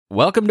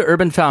Welcome to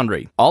Urban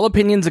Foundry. All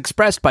opinions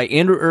expressed by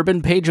Andrew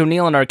Urban, Paige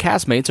O'Neill, and our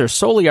castmates are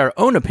solely our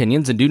own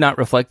opinions and do not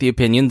reflect the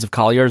opinions of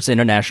Colliers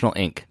International,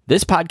 Inc.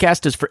 This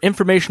podcast is for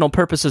informational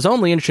purposes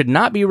only and should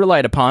not be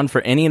relied upon for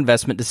any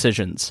investment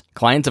decisions.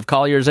 Clients of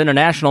Colliers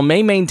International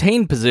may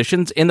maintain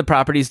positions in the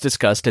properties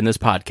discussed in this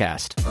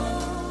podcast.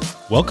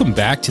 Welcome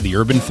back to the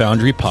Urban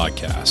Foundry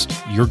Podcast,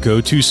 your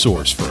go-to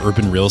source for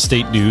urban real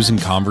estate news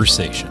and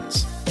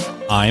conversations.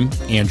 I'm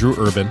Andrew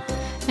Urban.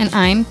 And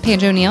I'm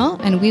Paige O'Neill,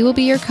 and we will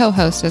be your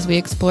co-hosts as we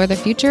explore the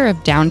future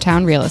of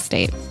downtown real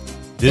estate.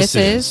 This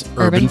is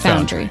Urban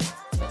Foundry.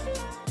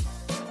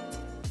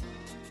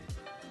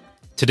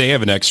 Today I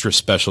have an extra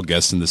special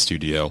guest in the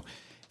studio.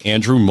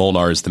 Andrew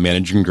Molnar is the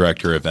managing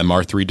director of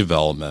MR3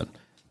 Development.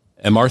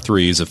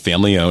 MR3 is a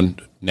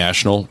family-owned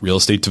national real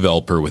estate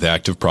developer with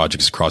active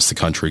projects across the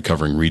country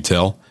covering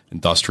retail,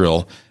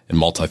 industrial, and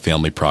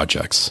multifamily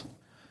projects.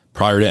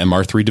 Prior to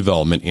MR3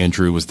 Development,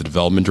 Andrew was the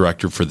development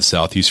director for the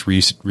Southeast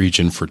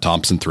region for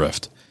Thompson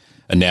Thrift,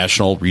 a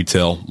national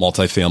retail,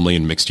 multifamily,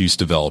 and mixed-use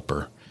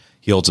developer.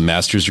 He holds a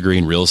master's degree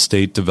in real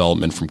estate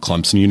development from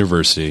Clemson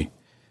University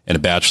and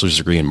a bachelor's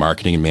degree in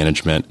marketing and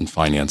management and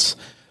finance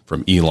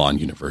from Elon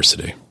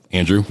University.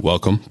 Andrew,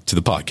 welcome to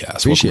the podcast.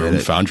 Appreciate welcome to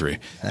it. Urban Foundry.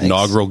 Thanks.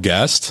 Inaugural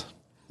guest.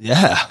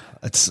 Yeah,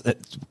 it's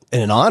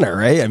an honor,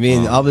 right? I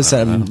mean, all of a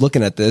sudden I'm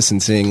looking at this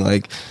and seeing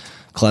like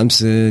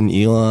Clemson,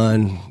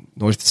 Elon,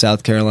 North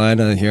South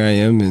Carolina. Here I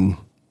am in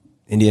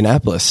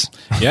Indianapolis.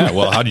 Yeah.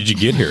 Well, how did you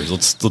get here?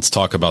 Let's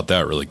talk about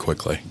that really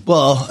quickly.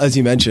 Well, as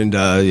you mentioned,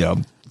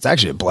 it's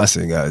actually a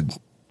blessing.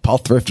 Paul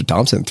Thrift or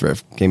Thompson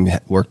Thrift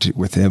worked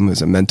with him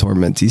as a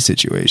mentor-mentee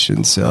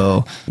situation.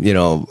 So,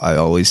 I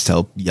always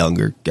tell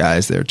younger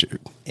guys there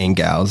and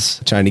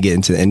gals trying to get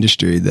into the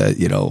industry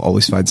that,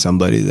 always find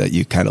somebody that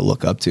you kind of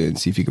look up to and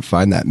see if you can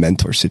find that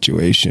mentor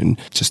situation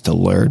just to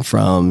learn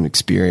from,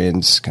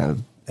 experience, kind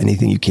of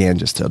anything you can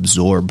just to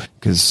absorb.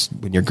 Because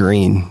when you're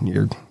green,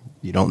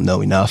 you don't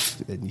know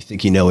enough and you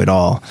think you know it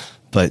all,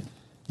 but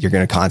you're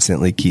going to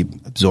constantly keep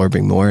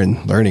absorbing more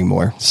and learning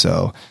more.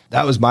 So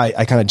that was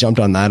I kind of jumped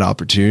on that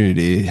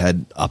opportunity,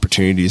 had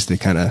opportunities to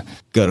kind of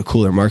go to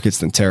cooler markets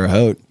than Terre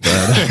Haute.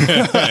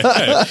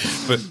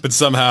 But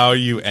somehow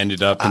you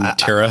ended up in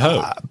Terre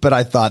Haute. But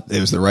I thought it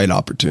was the right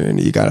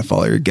opportunity. You got to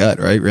follow your gut,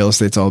 right? Real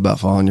estate's all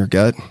about following your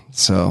gut.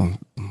 So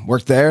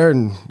worked there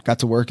and got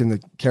to work in the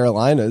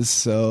Carolinas.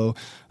 So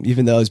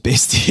even though I was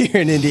based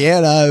here in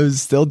Indiana, I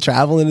was still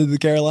traveling to the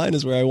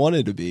Carolinas where I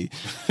wanted to be.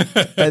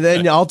 And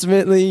then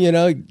ultimately,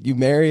 you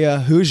marry a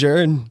Hoosier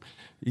and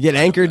you get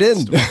anchored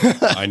in.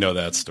 I know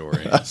that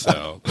story.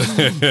 So,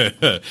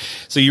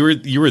 so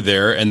you were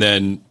there, and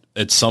then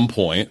at some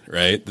point,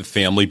 right, the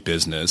family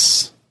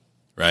business,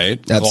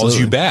 right, calls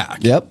you back.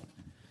 Yep.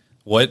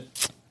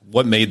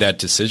 What made that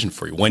decision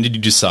for you? When did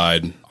you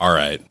decide, all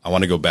right, I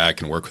want to go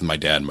back and work with my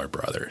dad and my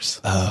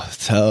brothers?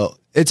 So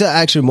it's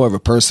actually more of a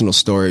personal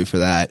story for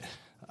that.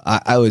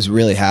 I was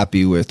really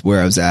happy with where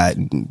I was at.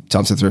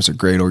 Thompson Thrift's a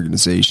great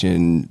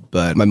organization,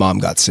 but my mom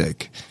got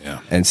sick.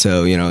 Yeah. And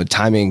so,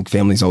 timing,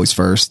 family's always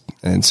first.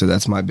 And so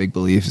that's my big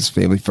belief is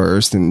family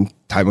first, and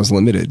time was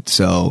limited.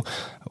 So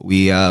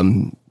we,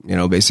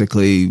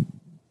 basically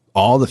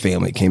all the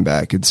family came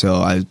back. And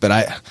so at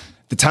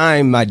the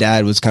time, my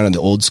dad was kind of the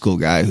old school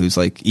guy who's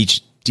like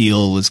each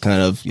deal was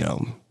kind of,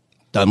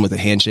 done with a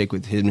handshake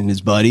with him and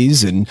his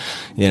buddies. And,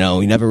 he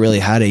never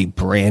really had a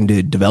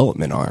branded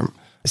development arm.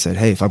 I said,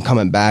 hey, if I'm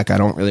coming back, I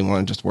don't really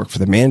want to just work for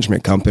the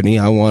management company.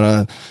 I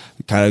want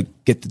to kind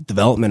of get the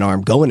development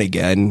arm going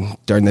again.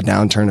 During the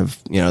downturn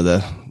of,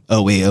 the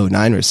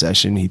 08-09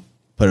 recession, he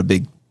put a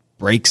big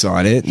brakes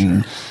on it. Sure.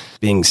 And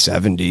being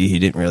 70, he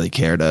didn't really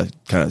care to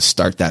kind of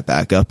start that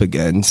back up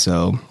again.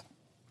 So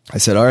I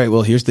said, all right,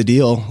 well, here's the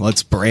deal.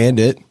 Let's brand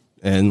it.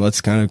 And let's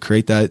kind of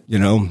create that,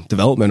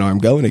 development arm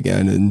going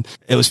again. And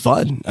it was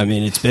fun. I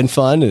mean, it's been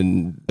fun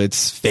and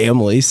it's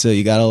family. So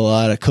you got a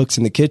lot of cooks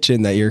in the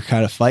kitchen that you're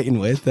kind of fighting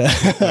with,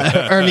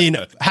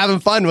 having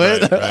fun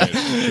with. Right.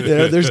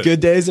 There's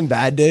good days and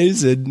bad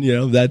days. And,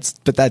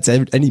 that's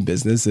any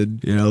business. And,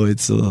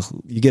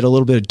 you get a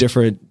little bit of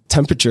different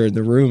temperature in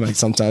the room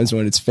sometimes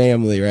when it's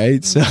family,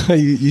 right? So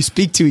you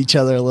speak to each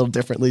other a little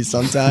differently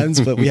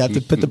sometimes, but we have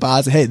to put the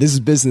positive, hey, this is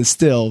business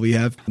still. We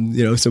have,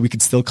 so we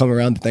could still come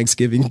around the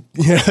Thanksgiving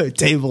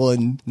table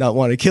and not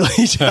want to kill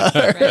each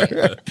other.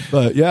 Right.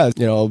 But yeah,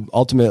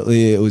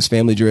 ultimately it was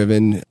family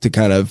driven to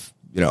kind of,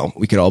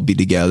 we could all be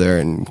together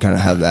and kind of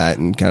have that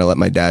and kind of let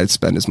my dad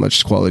spend as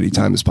much quality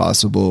time as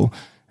possible.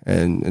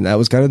 And that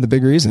was kind of the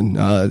big reason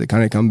to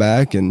kind of come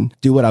back and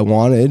do what I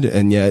wanted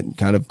and yet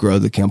kind of grow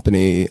the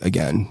company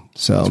again.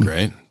 So that's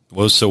great.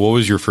 Well, so what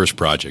was your first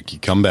project? You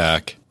come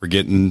back, we're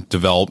getting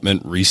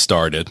development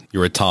restarted. You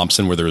were at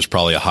Thompson where there was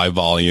probably a high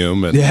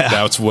volume and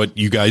that's what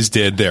you guys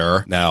did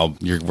there. Now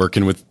you're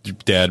working with your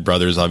dad,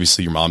 brothers.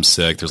 Obviously your mom's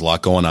sick. There's a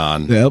lot going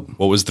on. Yep.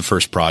 What was the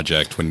first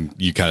project when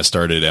you kind of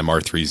started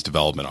MR3's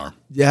development arm?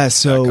 Yeah,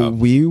 so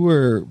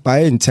my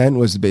intent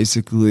was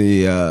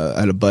basically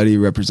I had a buddy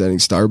representing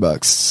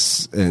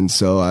Starbucks. And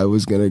so I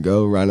was going to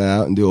go run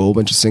out and do a whole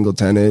bunch of single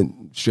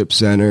tenant strip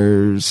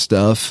center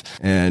stuff.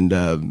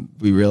 And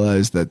we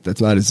realized that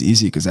that's not as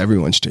easy because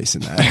everyone's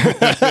chasing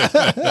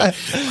that.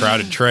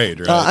 Crowded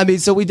trade, right?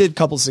 So we did a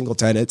couple single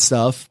tenant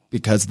stuff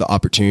because of the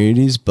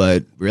opportunities,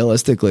 but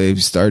realistically, we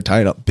started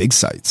tying up big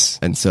sites.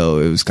 And so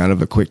it was kind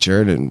of a quick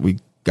churn, and we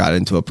got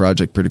into a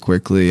project pretty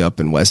quickly up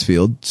in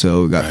Westfield.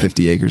 So we got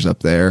 50 acres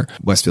up there,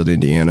 Westfield,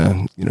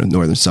 Indiana,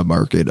 northern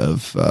submarket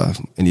of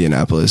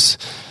Indianapolis.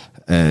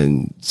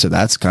 And so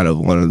that's kind of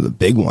one of the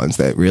big ones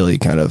that really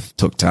kind of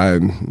took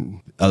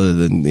time, other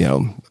than,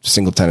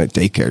 single tenant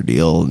daycare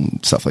deal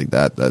and stuff like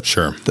that.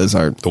 Sure. Those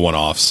aren't the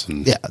one-offs.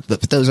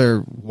 But those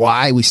are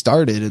why we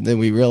started. And then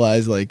we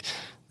realized, like,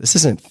 this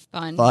isn't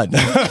fun.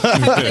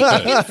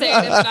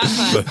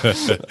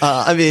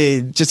 I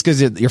mean, just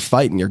because you're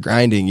fighting, you're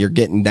grinding, you're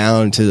getting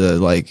down to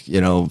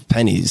the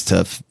pennies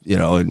to,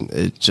 and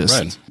it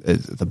just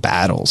the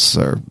battles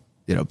are,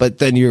 but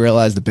then you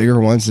realize the bigger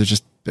ones, they're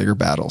just bigger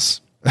battles.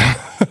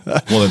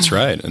 Well, that's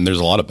right. And there's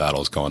a lot of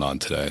battles going on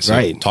today.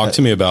 So talk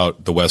to me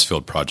about the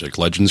Westfield project,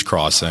 Legends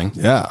Crossing.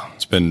 Yeah.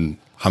 It's been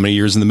how many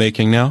years in the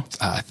making now?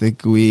 I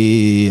think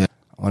I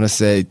want to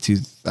say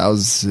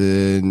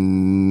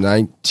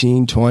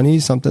 2019, 20,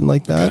 something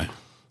like that. Okay.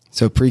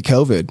 So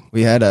pre-COVID,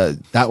 we had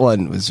that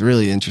one was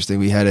really interesting.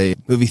 We had a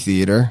movie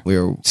theater. We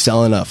were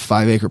selling a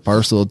 5-acre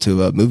parcel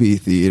to a movie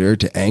theater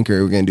to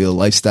anchor. We're going to do a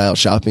lifestyle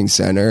shopping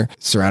center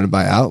surrounded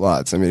by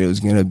outlots. I mean, it was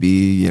going to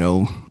be,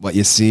 what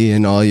you see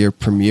in all your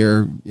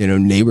premier,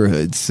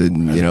 neighborhoods.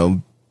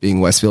 And,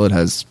 being Westfield, it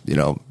has,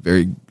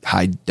 very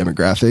high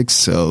demographics.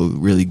 So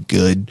really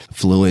good,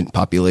 fluent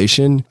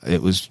population.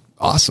 It was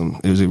awesome.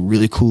 It was a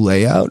really cool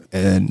layout,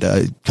 and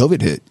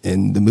COVID hit,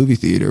 and the movie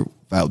theater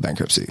filed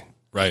bankruptcy.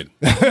 Right.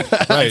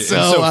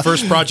 So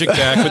first project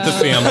back with the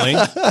family,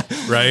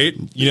 right?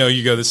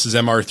 You go, this is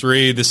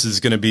MR3. This is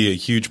going to be a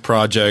huge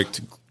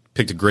project.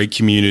 Picked a great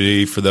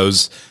community. For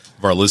those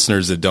of our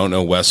listeners that don't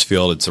know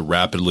Westfield, it's a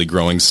rapidly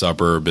growing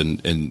suburb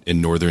in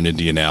northern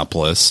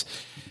Indianapolis.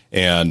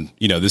 And,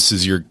 this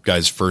is your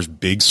guys' first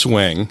big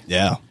swing.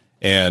 Yeah.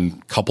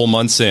 And couple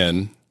months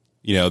in,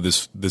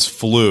 this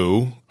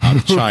flu out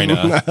of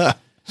China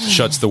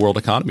shuts the world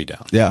economy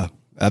down. Yeah,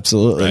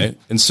 absolutely. Right.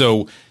 And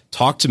so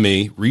talk to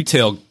me,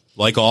 retail,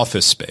 like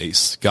office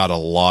space, got a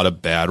lot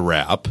of bad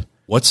rap.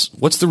 What's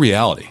the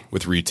reality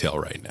with retail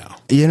right now?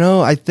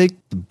 I think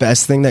the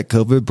best thing that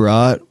COVID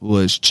brought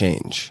was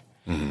change.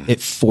 Mm-hmm. It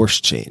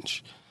forced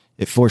change.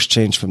 It forced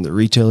change from the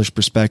retailer's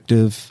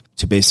perspective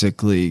to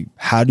basically,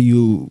 how do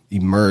you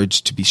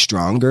emerge to be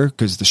stronger?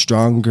 Because the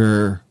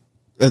stronger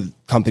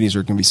companies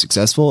are going to be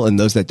successful, and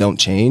those that don't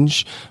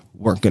change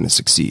weren't going to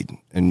succeed.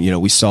 And,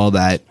 we saw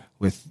that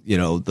with,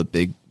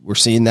 we're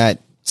seeing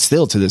that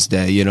still to this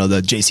day,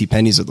 the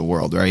JCPenney's of the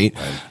world, right?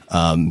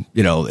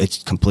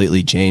 It's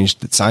completely changed.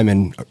 That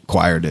Simon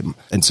acquired him.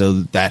 And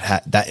so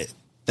that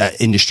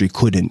industry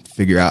couldn't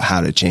figure out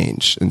how to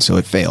change. And so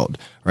it failed,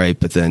 right?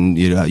 But then,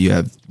 you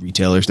have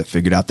retailers that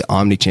figured out the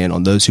omnichannel,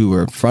 and those who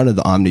were in front of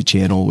the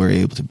omnichannel were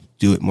able to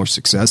do it more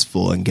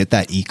successful and get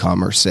that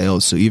e-commerce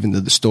sales. So even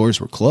though the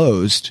stores were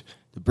closed,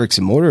 the bricks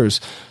and mortars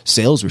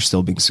sales were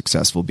still being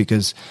successful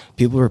because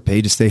people were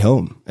paid to stay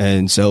home.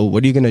 And so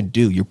what are you going to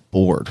do? You're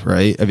bored,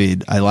 right? I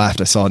mean, I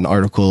laughed. I saw an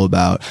article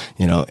about,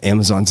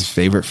 Amazon's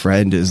favorite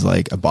friend is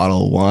like a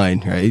bottle of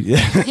wine, right? Yeah.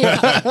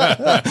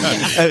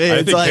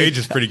 I think Paige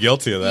is pretty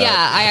guilty of that.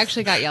 Yeah, I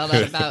actually got yelled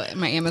at about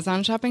my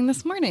Amazon shopping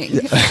this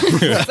morning.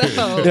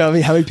 So.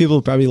 How many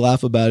people probably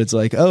laugh about it? It's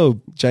like, oh,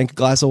 drank a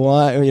glass of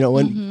wine,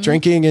 when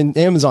drinking and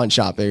Amazon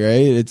shopping, right?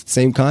 It's the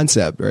same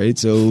concept, right?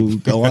 So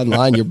go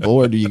online, you're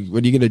bored.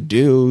 What are you going to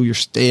do? You're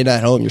staying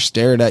at home. You're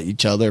staring at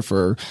each other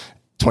for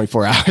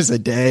 24 hours a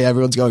day.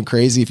 Everyone's going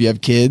crazy. If you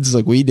have kids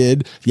like we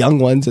did, young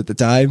ones at the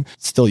time,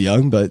 still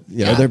young, but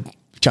they're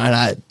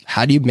trying to,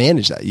 how do you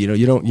manage that? You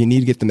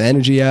need to get the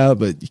energy out,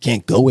 but you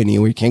can't go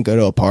anywhere. You can't go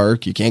to a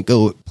park. You can't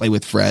go play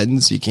with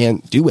friends. You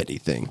can't do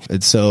anything.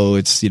 And so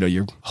it's,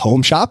 you're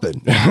home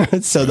shopping.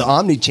 So the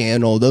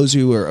omni-channel, those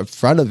who were in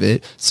front of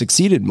it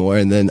succeeded more.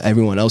 And then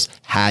everyone else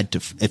had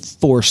to, it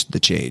forced the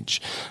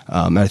change.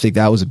 And I think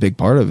that was a big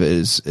part of it,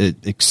 is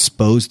it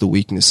exposed the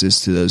weaknesses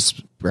to those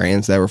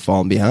brands that were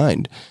falling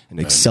behind and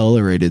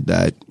accelerated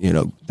that,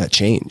 that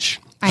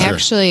change. I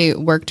actually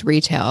worked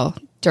retail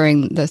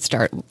during the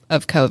start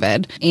of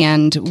COVID,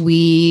 and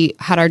we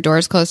had our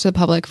doors closed to the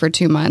public for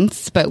 2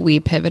 months, but we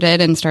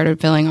pivoted and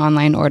started filling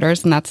online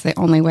orders, and that's the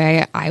only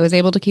way I was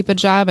able to keep a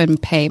job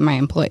and pay my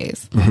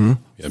employees. Mm-hmm.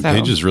 Yeah, so.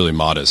 Paige is really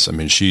modest. I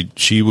mean, she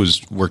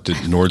worked at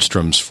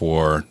Nordstrom's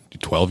for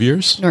 12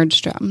 years?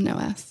 Nordstrom, no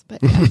S.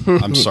 But yeah.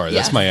 I'm sorry,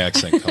 that's my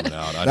accent coming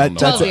out. I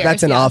don't know.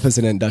 That's an office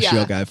and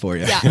industrial guy for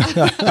you.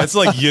 Yeah. That's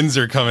like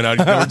Yinzer coming out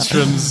of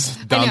Nordstrom's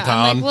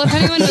downtown. Well, if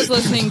anyone was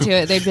listening to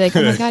it, they'd be like,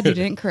 oh my God, you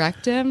didn't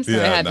correct him? So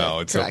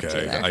it's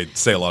okay. I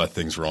say a lot of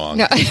things wrong.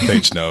 No.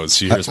 Paige knows.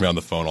 She hears me on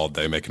the phone all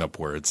day making up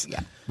words.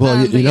 Yeah.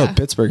 Well,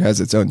 Pittsburgh has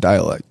its own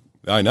dialect.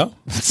 I know.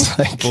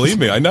 Believe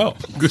me, I know.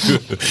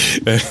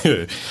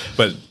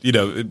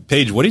 But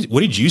Paige, what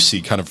did you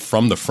see kind of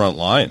from the front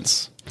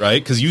lines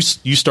right? Because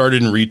you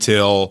started in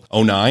retail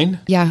 09?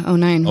 Yeah,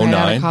 09, right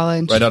out of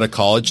college. Right out of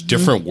college.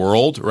 Different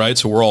world, right?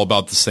 So we're all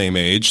about the same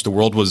age. The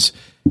world was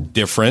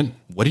different.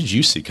 What did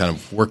you see kind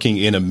of working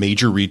in a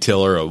major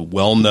retailer, a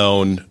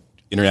well-known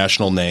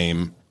international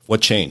name?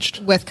 What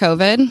changed? With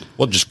COVID?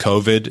 Well, just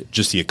COVID,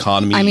 just the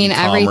economy, I mean,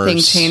 e-commerce.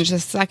 everything changed the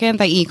second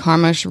that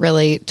e-commerce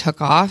really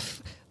took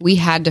off. We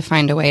had to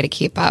find a way to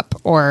keep up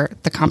or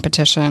the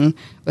competition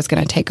was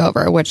going to take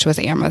over, which was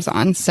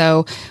Amazon.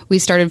 So we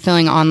started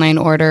filling online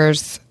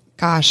orders,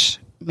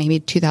 maybe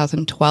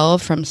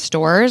 2012 from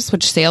stores,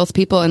 which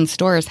salespeople in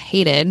stores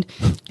hated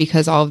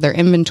because all of their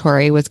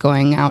inventory was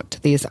going out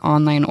to these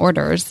online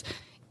orders.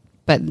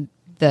 But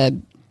the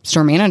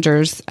store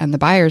managers and the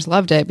buyers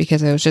loved it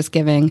because it was just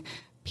giving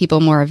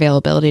people more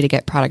availability to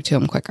get product to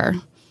them quicker.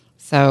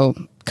 So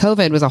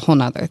COVID was a whole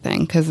nother thing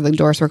because the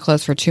doors were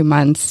closed for 2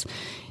 months.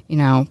 You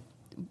know,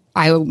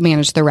 I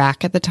managed the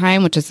Rack at the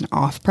time, which is an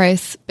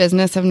off-price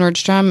business of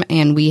Nordstrom,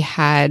 and we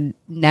had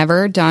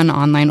never done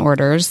online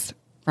orders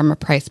from a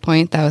price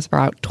point that was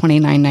about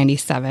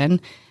 $29.97.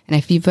 And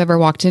if you've ever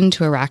walked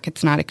into a Rack,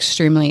 it's not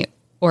extremely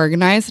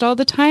organized all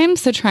the time.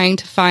 So trying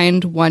to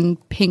find one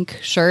pink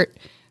shirt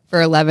for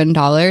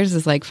 $11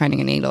 is like finding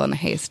a needle in a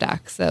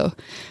haystack. So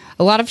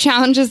a lot of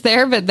challenges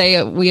there, but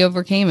we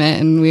overcame it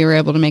and we were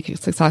able to make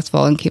it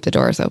successful and keep the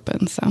doors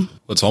open. So well,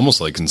 it's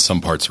almost like in some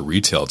parts of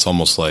retail, it's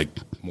almost like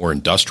more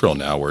industrial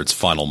now where it's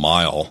final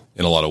mile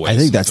in a lot of ways. I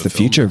think that's the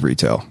future of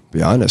retail, to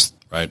be honest.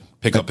 Right.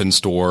 Pick up in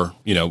store,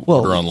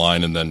 order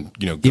online and then,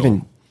 go.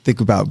 Even think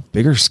about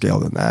bigger scale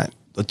than that.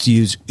 Let's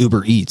use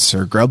Uber Eats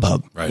or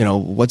Grubhub. Right.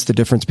 What's the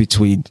difference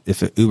between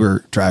if an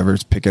Uber driver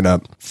is picking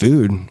up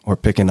food or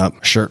picking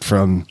up a shirt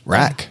from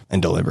Rack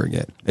and delivering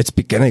it? It's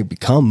going to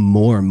become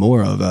more and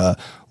more of a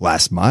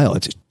last mile.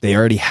 They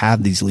already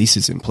have these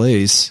leases in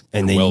place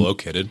and they're well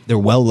located. They're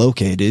well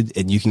located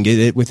and you can get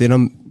it within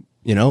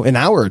an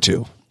hour or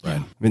two. Right.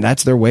 I mean,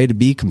 that's their way to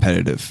be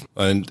competitive.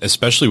 And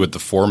especially with the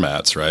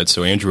formats, right?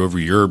 So Andrew, over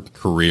your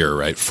career,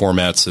 right?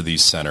 Formats of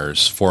these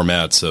centers,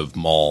 formats of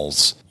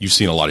malls, you've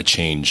seen a lot of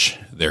change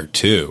there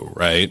too,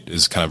 right?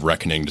 Is kind of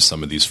reckoning to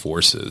some of these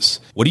forces.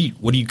 What do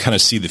you kind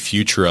of see the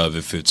future of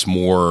if it's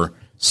more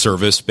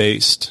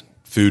service-based,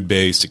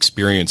 food-based,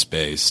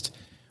 experience-based?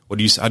 How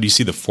do you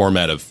see the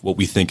format of what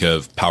we think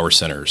of power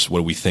centers? What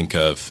do we think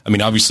of? I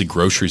mean, obviously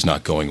grocery's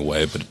not going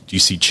away, but do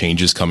you see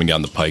changes coming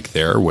down the pike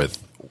there with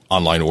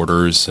online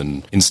orders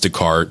and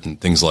Instacart and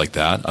things like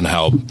that on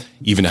how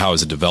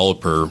as a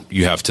developer,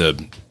 you have to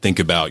think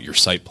about your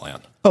site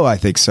plan? Oh, I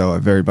think so.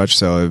 Very much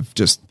so. Of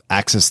just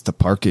access to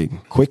parking,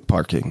 quick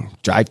parking,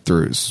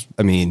 drive-throughs.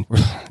 I mean,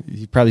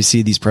 you probably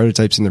see these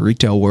prototypes in the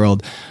retail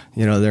world.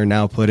 They're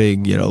now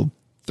putting,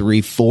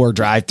 3-4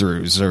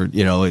 drive-throughs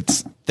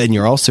or, then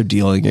you're also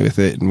dealing with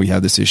it. And we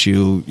have this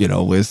issue,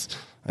 with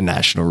a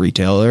national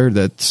retailer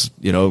that's,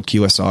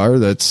 QSR,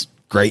 that's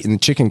great in the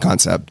chicken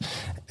concept.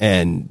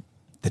 And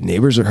the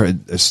neighbors are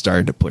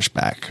starting to push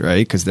back,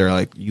 right? Because they're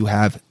like, you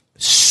have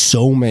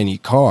so many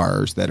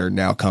cars that are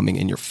now coming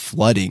and you're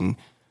flooding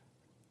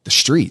the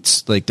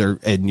streets.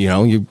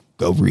 You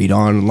go read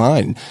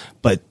online,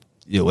 but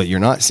what you're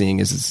not seeing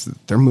is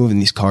they're moving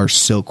these cars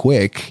so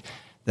quick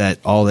that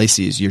all they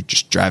see is you're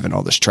just driving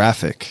all this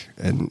traffic.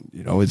 And,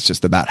 it's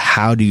just about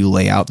how do you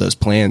lay out those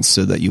plans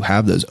so that you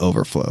have those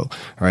overflow,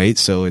 right?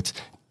 So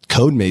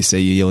code may say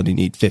you only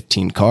need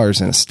 15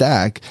 cars in a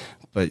stack,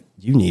 but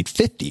you need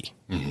 50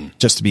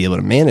 just to be able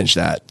to manage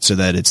that so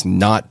that it's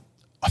not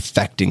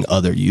affecting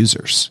other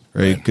users,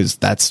 right? Because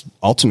that's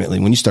ultimately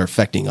when you start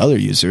affecting other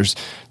users,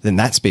 then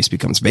that space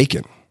becomes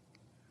vacant.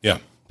 Yeah.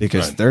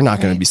 Because they're not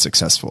going to be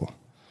successful.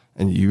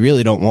 And you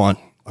really don't want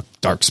a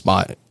dark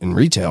spot in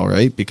retail,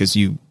 right? Because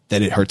then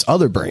it hurts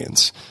other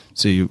brands.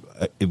 So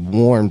a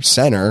warm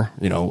center,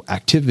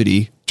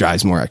 activity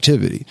drives more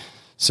activity.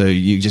 So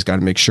you just got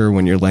to make sure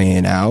when you're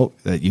laying out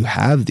that you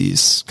have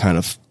these kind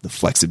of the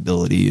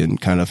flexibility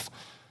and kind of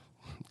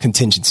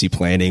contingency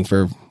planning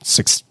for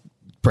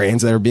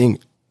brands that are being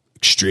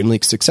extremely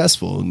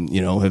successful and,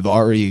 have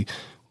already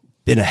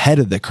been ahead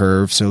of the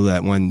curve so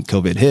that when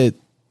COVID hit,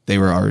 they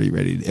were already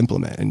ready to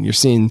implement. And you're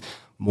seeing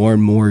more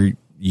and more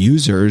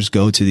users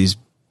go to these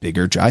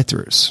bigger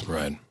drive-thrus.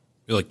 Right.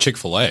 You're like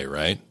Chick-fil-A,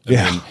 right?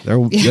 I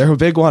mean, they're a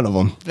big one of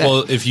them.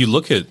 Well, if you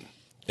look at,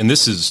 and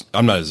this is,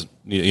 I'm not as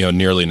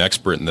nearly an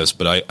expert in this,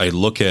 but I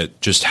look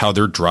at just how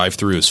their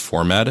drive-through is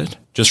formatted,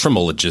 just from a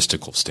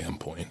logistical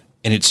standpoint.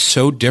 And it's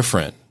so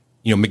different.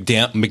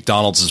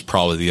 McDonald's is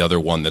probably the other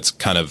one that's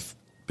kind of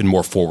been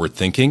more forward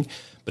thinking,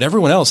 but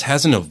everyone else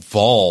hasn't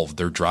evolved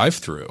their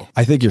drive-through.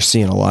 I think you're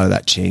seeing a lot of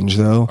that change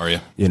though. Are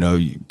you?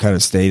 You kind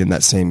of stayed in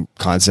that same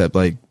concept.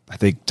 Like I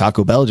think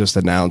Taco Bell just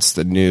announced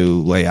a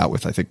new layout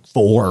with,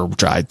 4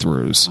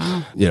 drive-thrus,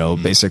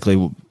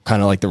 basically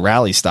kind of like the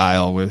rally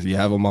style where you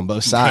have them on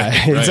both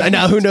sides. Right.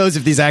 Now, who knows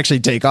if these actually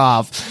take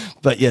off,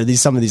 but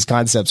some of these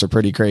concepts are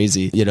pretty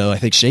crazy. I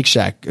think Shake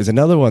Shack is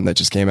another one that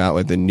just came out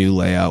with a new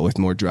layout with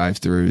more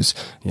drive-thrus,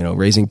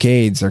 Raising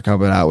Cane's, they're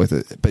coming out with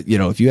it. But,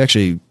 if you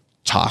actually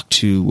talk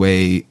to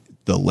the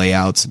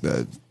layouts,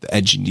 the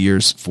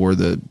engineers for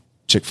the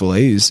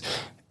Chick-fil-A's,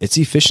 it's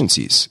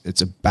efficiencies.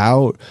 It's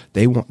about,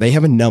 they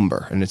have a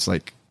number, and it's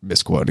like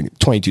misquoting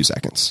 22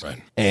 seconds.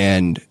 Right.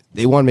 And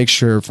they want to make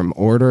sure from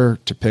order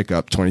to pick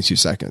up 22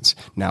 seconds.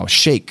 Now,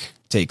 shake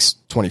takes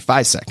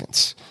 25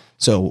 seconds.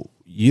 So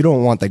you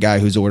don't want the guy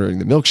who's ordering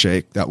the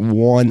milkshake, that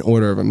one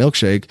order of a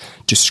milkshake,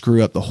 to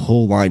screw up the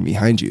whole line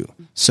behind you.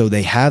 So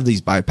they have these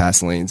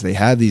bypass lanes. They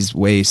have these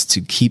ways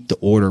to keep the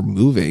order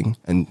moving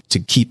and to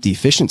keep the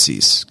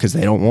efficiencies, because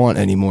they don't want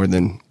any more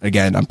than,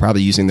 again, I'm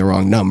probably using the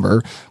wrong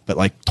number, but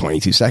like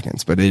 22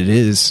 seconds. But it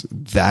is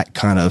that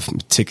kind of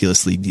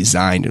meticulously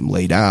designed and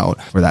laid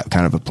out for that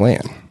kind of a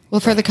plan.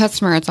 Well, for the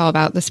customer, it's all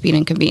about the speed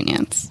and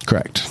convenience.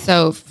 Correct.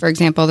 So, for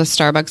example, the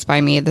Starbucks by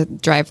me, the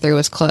drive-through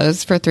was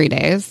closed for 3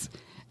 days.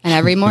 And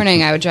every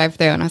morning I would drive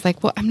through and I was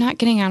like, well, I'm not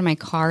getting out of my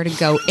car to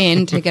go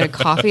in to get a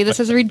coffee.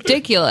 This is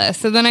ridiculous.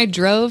 So then I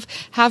drove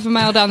half a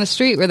mile down the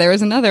street where there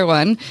was another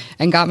one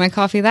and got my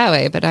coffee that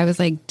way. But I was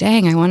like,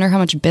 dang, I wonder how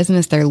much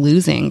business they're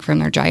losing from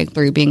their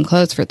drive-through being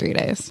closed for 3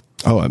 days.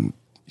 Oh,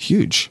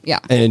 huge. Yeah.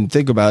 And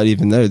think about it,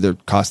 even though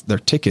their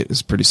ticket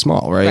is pretty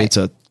small, right? It's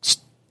a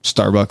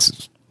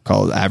Starbucks,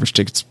 called average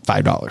ticket's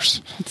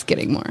 $5. It's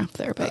getting more up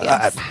there, but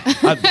yes.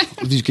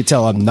 You could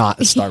tell I'm not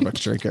a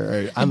Starbucks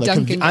drinker. Right? I'm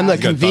the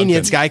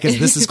convenience guy, because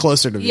this is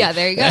closer to me. Yeah,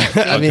 there you go.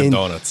 I mean,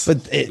 Donuts.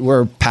 But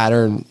we're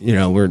pattern,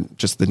 we're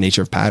just the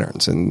nature of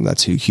patterns, and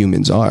that's who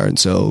humans are. And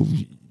so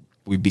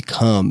we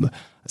become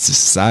a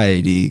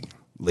society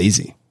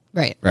lazy.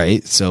 Right.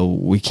 Right. So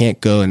we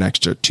can't go an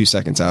extra 2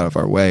 seconds out of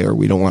our way, or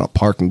we don't want to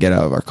park and get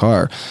out of our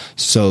car.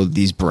 So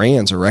these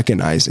brands are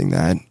recognizing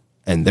that,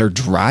 and they're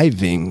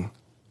driving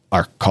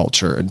our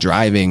culture and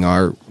driving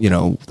our,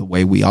 the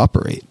way we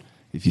operate,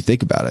 if you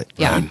think about it.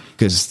 Yeah.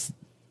 Because,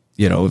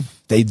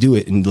 if they do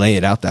it and lay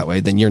it out that way,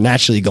 then you're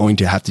naturally going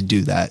to have to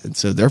do that. And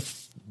so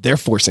they're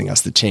forcing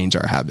us to change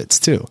our habits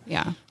too.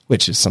 Yeah.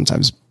 Which is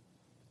sometimes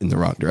in the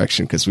wrong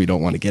direction, because we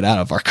don't want to get out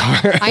of our car.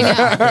 I know.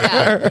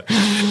 Yeah.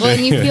 Well,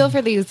 and you feel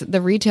for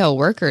the retail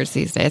workers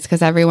these days,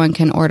 because everyone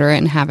can order it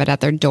and have it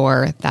at their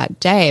door that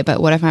day. But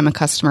what if I'm a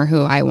customer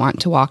who I want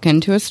to walk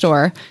into a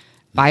store,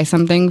 buy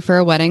something for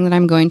a wedding that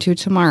I'm going to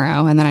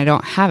tomorrow, and then I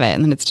don't have it,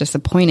 and then it's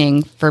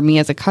disappointing for me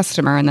as a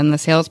customer, and then the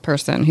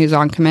salesperson who's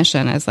on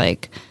commission is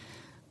like,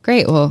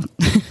 great, well,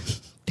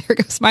 there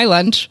goes my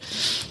lunch.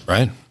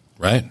 Right.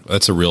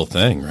 That's a real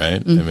thing,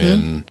 right? Mm-hmm. I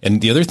mean, and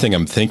the other thing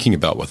I'm thinking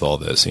about with all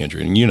this, Andrew,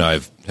 and you and I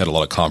have had a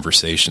lot of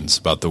conversations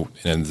about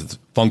the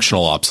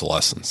functional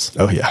obsolescence.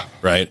 Oh, yeah.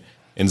 Right?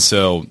 And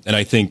so, and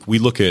I think we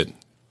look at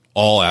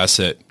all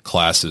asset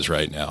classes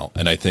right now,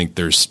 and I think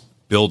there's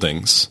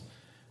buildings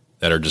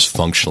that are just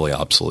functionally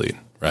obsolete,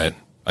 right?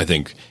 I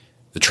think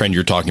the trend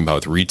you're talking about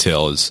with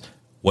retail is,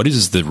 what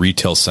is the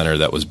retail center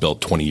that was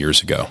built 20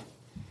 years ago?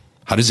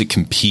 How does it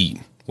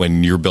compete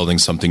when you're building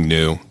something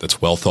new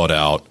that's well thought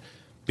out,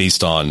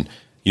 based on,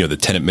 the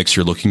tenant mix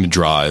you're looking to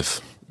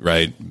drive,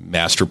 right?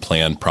 Master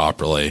plan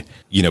properly,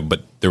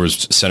 but there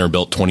was a center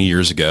built 20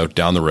 years ago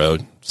down the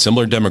road,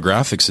 similar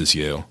demographics as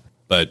you,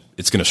 but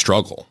it's going to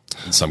struggle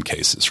in some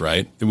cases,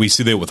 right? And we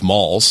see that with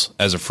malls,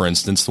 as for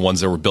instance, the ones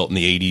that were built in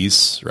the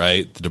 80s,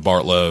 right? The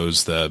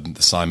DeBartolo's, the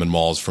Simon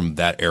malls from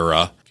that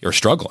era are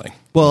struggling.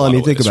 Well, I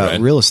mean, think about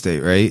real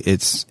estate, right?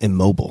 It's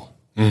immobile.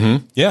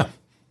 Mm-hmm. Yeah.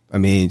 I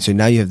mean, so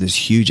now you have this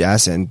huge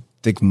asset, and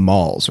think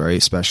malls, right?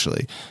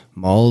 Especially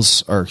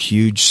malls are a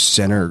huge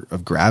center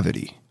of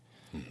gravity.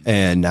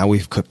 And now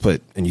we've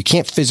put, and you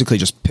can't physically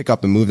just pick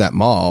up and move that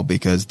mall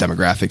because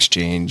demographics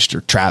changed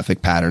or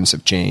traffic patterns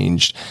have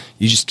changed.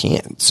 You just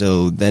can't.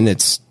 So then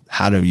it's,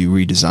 how do you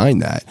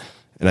redesign that?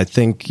 And I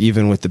think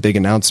even with the big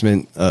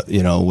announcement,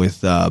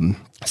 with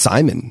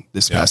Simon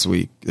this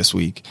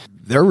week,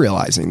 they're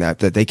realizing that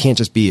they can't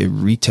just be a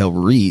retail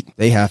REIT.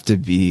 They have to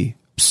be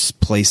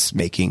place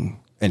making.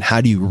 And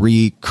how do you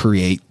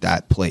recreate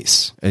that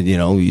place? And,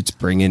 it's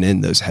bringing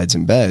in those heads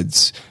and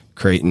beds,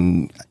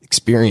 creating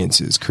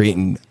experiences,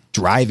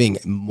 driving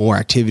more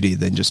activity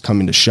than just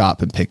coming to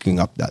shop and picking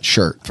up that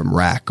shirt from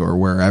Rack or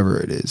wherever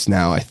it is.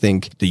 Now, I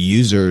think the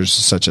users,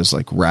 such as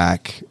like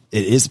Rack,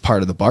 it is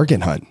part of the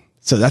bargain hunt.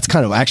 So that's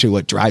kind of actually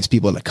what drives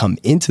people to come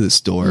into the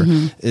store.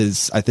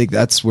 Is I think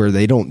that's where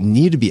they don't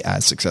need to be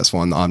as successful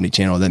on the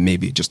omnichannel than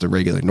maybe just a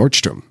regular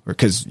Nordstrom,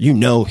 because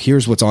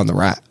here's what's on the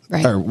rack,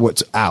 right, or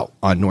what's out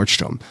on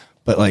Nordstrom.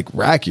 But like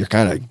Rack, you're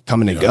kind of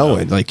coming and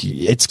going. Like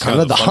it's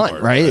kind of the hunt,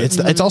 part, right?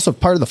 It's also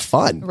part of the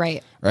fun,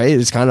 right?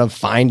 It's kind of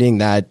finding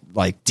that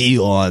like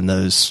deal on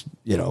those,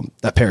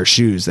 that pair of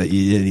shoes that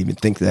you didn't even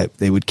think that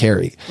they would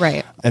carry,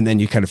 right? And then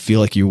you kind of feel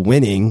like you're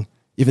winning,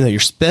 even though you're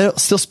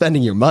still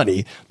spending your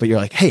money, but you're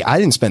like, hey, I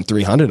didn't spend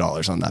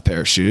 $300 on that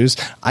pair of shoes.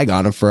 I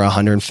got them for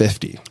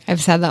 $150.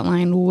 I've said that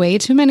line way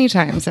too many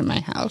times in my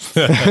house.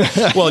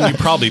 Well, and you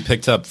probably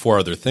picked up 4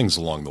 other things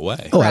along the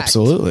way. Oh, correct.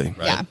 Absolutely.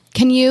 Right?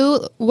 Yeah.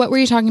 What were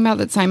you talking about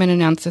that Simon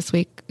announced this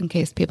week, in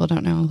case people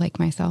don't know, like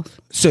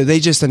myself? So they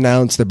just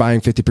announced they're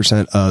buying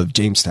 50% of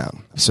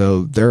Jamestown.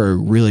 So they're a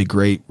really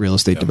great real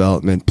estate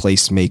development,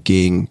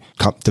 placemaking,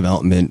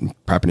 development,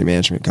 property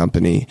management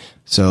company.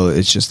 So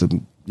it's just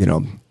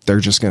they're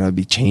just going to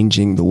be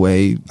changing the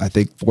way, I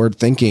think, forward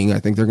thinking. I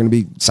think they're going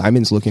to be,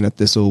 Simon's looking at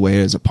this a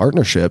way as a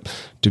partnership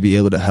to be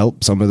able to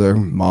help some of their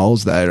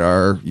malls that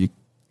are,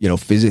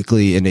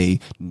 physically in a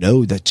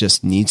node that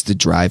just needs to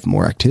drive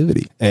more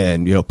activity.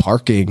 And,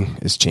 parking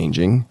is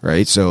changing,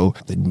 right? So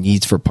the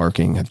needs for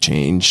parking have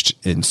changed.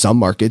 In some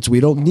markets, we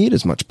don't need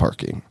as much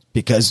parking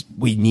because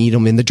we need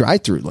them in the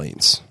drive-through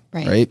lanes.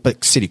 Right.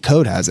 But city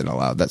code hasn't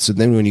allowed that. So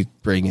then when you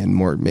bring in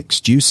more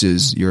mixed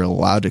uses, you're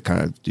allowed to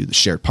kind of do the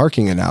shared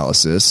parking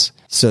analysis.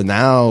 So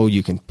now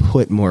you can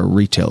put more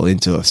retail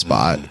into a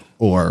spot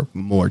or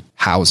more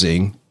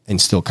housing and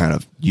still kind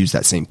of use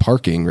that same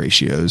parking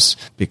ratios,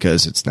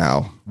 because it's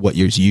now what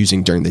you're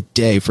using during the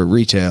day for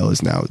retail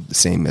is now the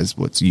same as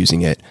what's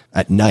using it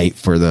at night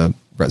for the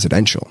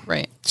residential.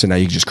 Right. So now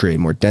you just create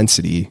more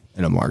density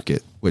in a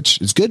market,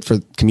 which is good for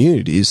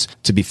communities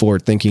to be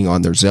forward thinking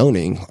on their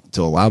zoning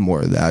to allow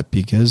more of that,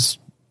 because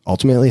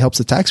ultimately it helps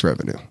the tax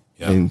revenue.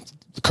 Yeah. And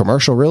the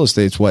commercial real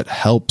estate is what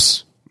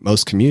helps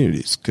most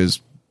communities, because,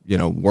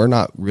 we're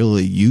not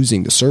really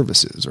using the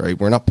services, right?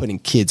 We're not putting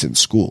kids in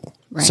school.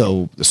 Right.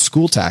 So the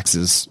school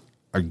taxes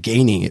are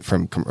gaining it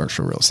from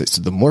commercial real estate.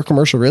 So the more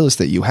commercial real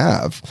estate you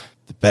have,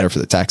 the better for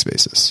the tax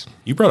basis.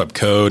 You brought up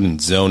code and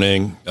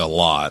zoning a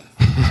lot.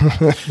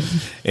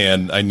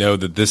 And I know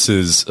that this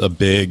is a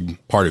big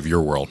part of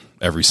your world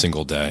every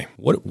single day.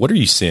 What are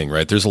you seeing,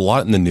 right? There's a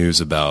lot in the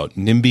news about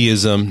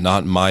NIMBYism,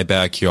 not in my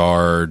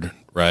backyard,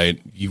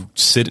 right? You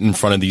sit in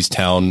front of these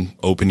town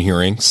open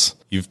hearings.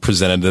 You've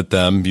presented at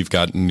them. You've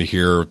gotten to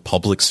hear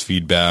public's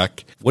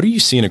feedback. What are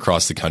you seeing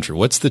across the country?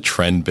 What's the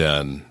trend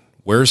been?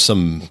 Where are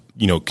some,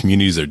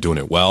 communities that are doing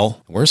it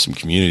well? Where are some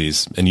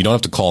communities, and you don't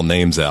have to call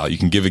names out. You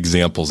can give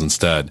examples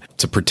instead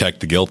to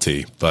protect the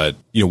guilty. But,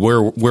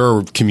 where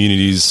are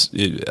communities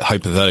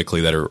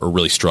hypothetically that are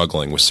really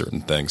struggling with certain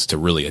things to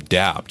really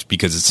adapt?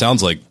 Because it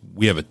sounds like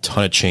we have a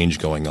ton of change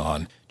going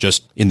on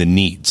just in the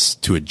needs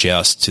to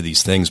adjust to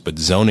these things. But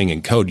zoning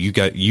and code, you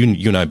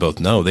and I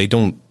both know they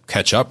don't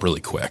catch up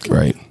really quick.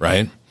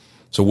 Right.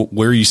 So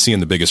where are you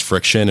seeing the biggest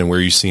friction, and where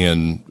are you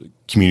seeing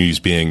communities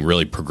being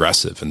really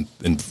progressive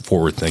and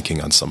forward thinking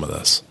on some of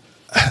this?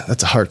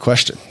 That's a hard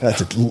question.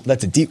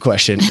 That's a deep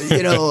question.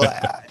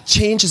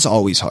 Change is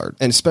always hard.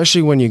 And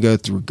especially when you go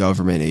through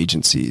government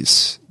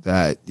agencies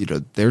that,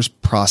 there's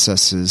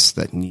processes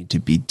that need to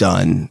be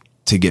done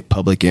to get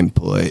public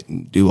input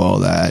and do all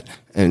that.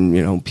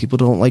 And, people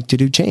don't like to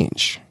do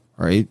change,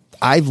 right?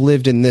 I've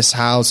lived in this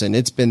house and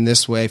it's been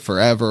this way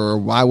forever.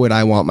 Why would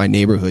I want my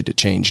neighborhood to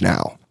change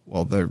now?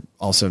 Well, they're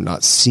also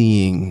not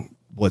seeing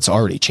what's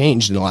already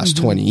changed in the last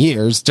 20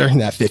 years during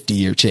that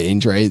 50-year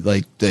change, right?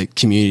 Like the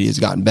community has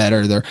gotten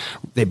better.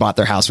 They bought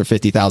their house for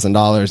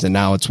 $50,000 and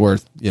now it's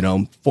worth,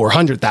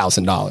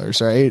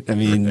 $400,000, right? I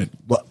mean,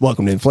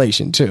 welcome to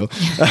inflation too.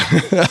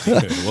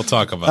 We'll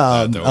talk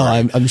about that. Don't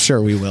worry. I'm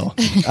sure we will.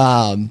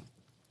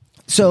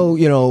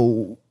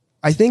 So,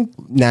 I think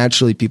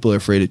naturally people are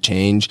afraid of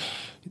change.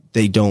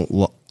 They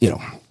don't,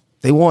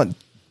 they want,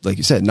 like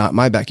you said, not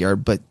my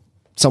backyard, but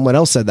someone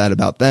else said that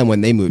about them when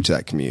they moved to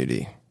that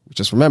community.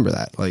 Just remember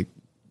that, like,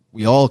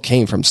 we all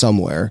came from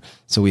somewhere.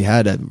 So we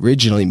had to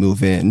originally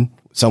move in.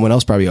 Someone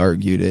else probably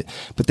argued it,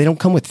 but they don't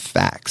come with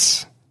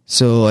facts.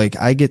 So like,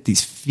 I get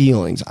these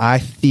feelings. I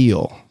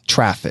feel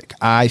traffic.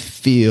 I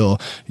feel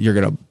you're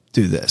going to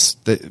do this,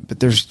 but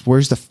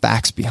where's the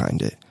facts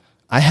behind it?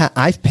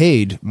 I've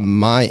paid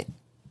my,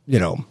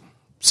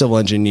 civil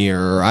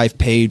engineer, or I've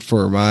paid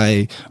for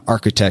my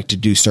architect to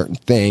do certain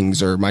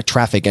things, or my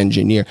traffic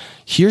engineer.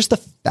 Here's the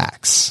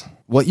facts.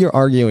 What you're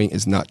arguing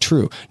is not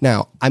true.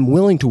 Now, I'm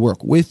willing to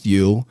work with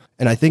you.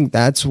 And I think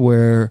that's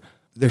where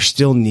there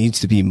still needs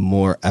to be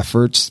more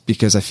efforts,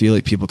 because I feel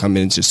like people come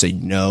in and just say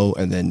no,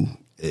 and then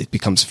it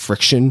becomes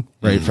friction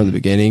from the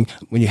beginning.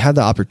 When you have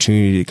the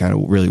opportunity to kind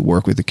of really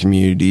work with the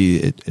community,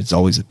 it's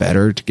always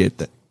better to get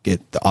the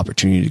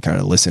opportunity to kind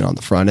of listen on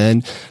the front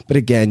end. But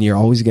again, you're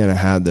always going to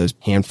have those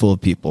handful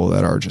of people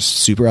that are just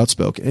super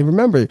outspoken. And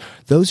remember,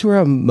 those who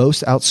are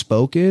most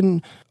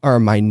outspoken are a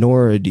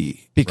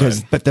minority,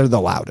 but they're the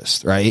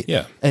loudest, right?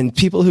 Yeah. And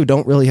people who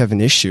don't really have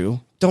an issue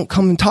don't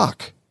come and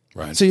talk.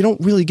 Right. So you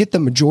don't really get the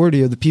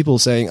majority of the people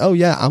saying, oh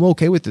yeah, I'm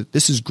okay with it.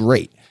 This is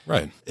great.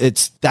 Right.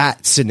 It's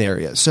that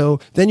scenario.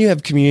 So then you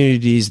have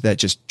communities that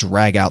just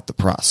drag out the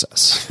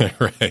process.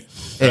 Right.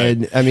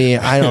 And I mean,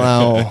 I don't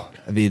know.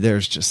 I mean,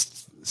 there's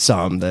just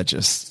some that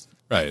just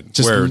where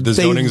the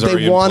zoning's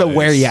already they want to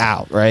wear you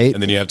out, right?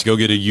 And then you have to go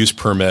get a use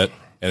permit,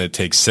 and it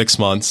takes 6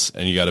 months,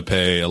 and you got to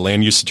pay a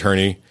land use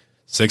attorney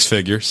 6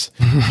 figures.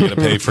 You got to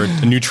pay for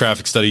a new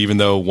traffic study, even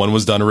though one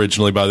was done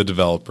originally by the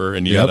developer,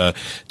 and you got to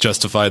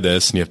justify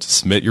this, and you have to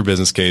submit your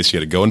business case. You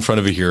got to go in front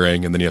of a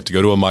hearing, and then you have to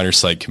go to a minor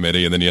site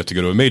committee, and then you have to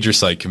go to a major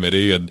site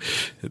committee, and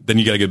then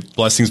you got to get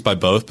blessings by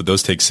both, but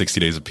those take 60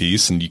 days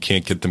apiece, and you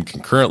can't get them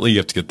concurrently. You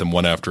have to get them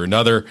one after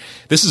another.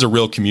 This is a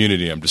real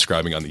community I'm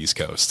describing on the East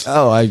Coast.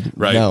 Oh,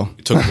 right. know.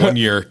 It took 1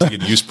 year to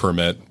get a use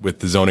permit with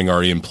the zoning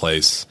already in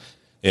place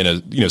in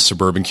a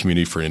suburban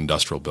community for an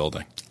industrial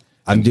building.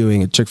 I'm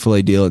doing a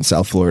Chick-fil-A deal in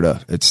South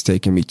Florida. It's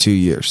taken me 2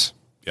 years.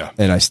 Yeah.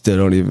 And I still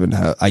don't even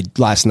have,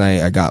 last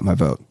night I got my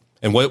vote.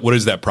 And what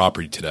is that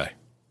property today?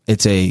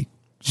 It's a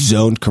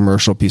zoned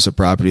commercial piece of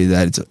property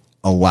that it's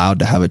allowed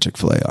to have a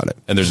Chick-fil-A on it.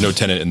 And there's no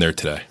tenant in there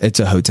today. It's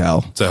a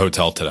hotel. It's a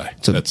hotel today.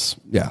 That's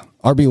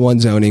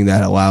RB1 zoning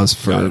that allows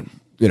for,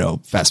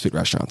 fast food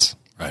restaurants.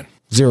 right.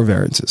 0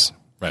 variances.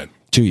 Right.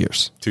 2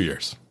 years. 2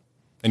 years.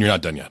 And you're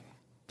not done yet.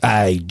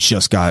 I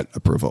just got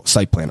approval,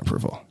 site plan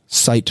approval.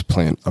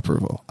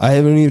 I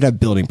haven't even had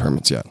building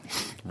permits yet.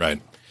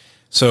 Right.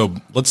 So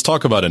let's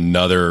talk about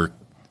another,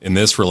 and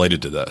this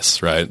related to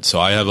this, right? So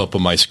I have up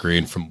on my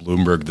screen from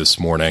Bloomberg this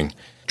morning,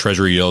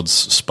 Treasury yields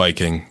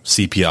spiking,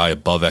 CPI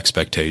above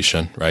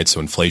expectation, right? So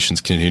inflation's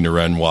continuing to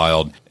run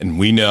wild. And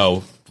we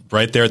know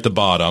right there at the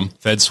bottom,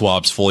 Fed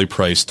swaps fully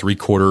priced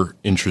 3/4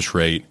 interest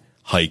rate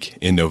hike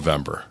in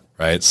November,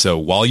 right? So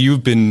while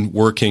you've been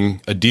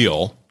working a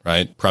deal,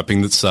 right,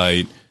 prepping the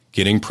site,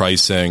 getting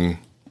pricing,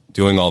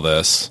 doing all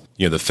this,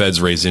 the Fed's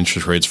raised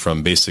interest rates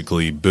from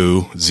basically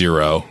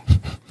 0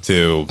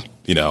 to,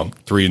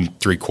 3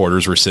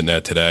 3/4 we're sitting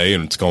at today,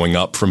 and it's going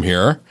up from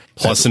here.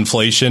 Plus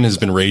inflation has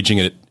been raging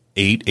at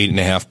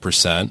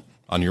 8.5%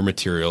 on your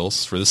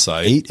materials for the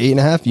site.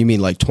 8.5? You mean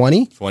like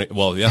 20? 20.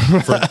 Well,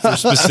 yeah, for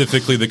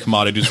specifically the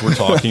commodities we're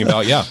talking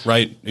about. Yeah,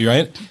 right. You're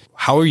right.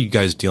 How are you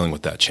guys dealing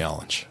with that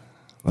challenge?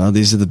 Well,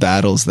 these are the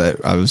battles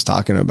that I was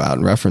talking about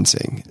and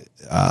referencing.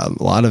 A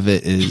lot of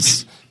it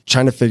is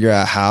trying to figure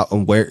out how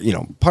and where,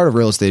 part of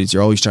real estate is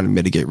you're always trying to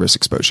mitigate risk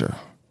exposure.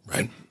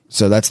 Right.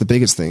 So that's the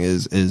biggest thing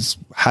is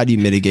how do you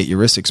mitigate your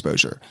risk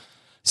exposure?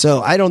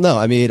 So I don't know.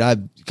 I mean, I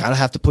kind of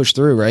have to push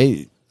through,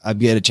 right? I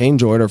get a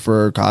change order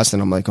for cost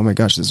and I'm like, oh my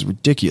gosh, this is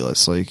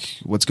ridiculous. Like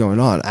what's going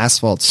on?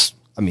 Asphalt's,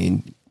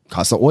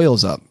 cost of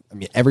oil's up.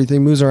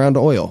 Everything moves around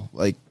to oil,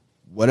 like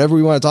whatever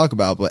we want to talk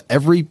about, but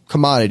every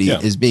commodity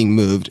is being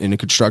moved in the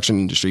construction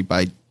industry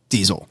by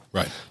diesel.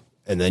 Right.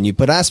 And then you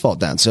put asphalt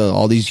down. So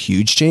all these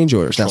huge change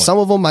orders. Now, some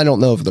of them, I don't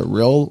know if they're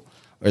real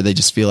or they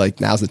just feel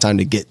like now's the time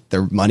to get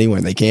their money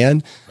when they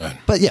can. Right.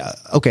 But yeah,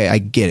 okay, I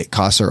get it.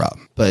 Costs are up,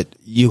 but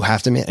you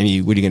have to, what are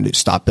you going to do?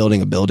 Stop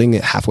building a building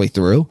halfway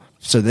through?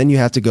 So then you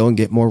have to go and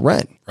get more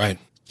rent. Right.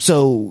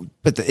 So,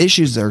 but the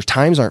issues are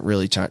times aren't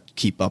really trying to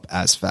keep up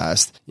as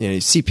fast.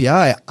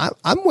 CPI,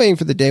 I'm waiting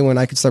for the day when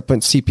I can start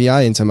putting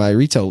CPI into my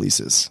retail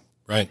leases.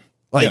 Right.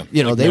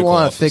 They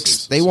want to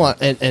fix, we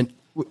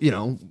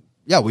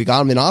got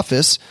them in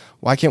office.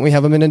 Why can't we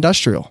have them in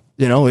industrial?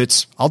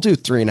 I'll do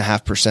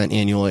 3.5%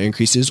 annual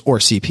increases or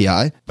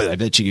CPI, but I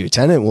bet you a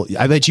tenant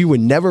I bet you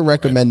would never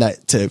recommend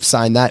that to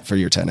sign that for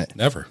your tenant.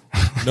 Never.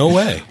 No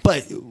way.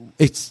 But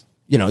it's,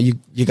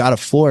 you got a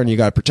floor and you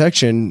got a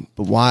protection,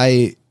 but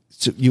why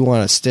you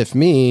want to stiff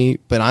me,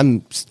 but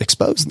I'm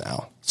exposed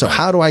now. So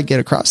how do I get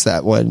across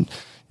that when,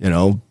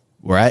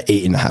 we're at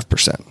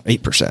 8.5%,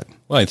 8%?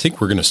 Well, I think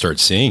we're going to start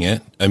seeing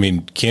it.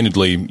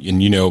 Candidly,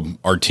 and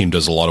our team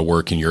does a lot of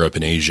work in Europe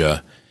and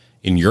Asia.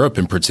 In Europe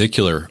in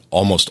particular,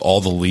 almost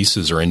all the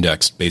leases are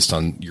indexed based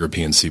on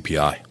European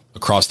CPI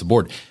across the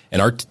board.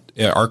 And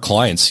our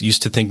clients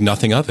used to think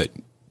nothing of it.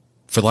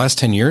 For the last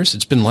 10 years,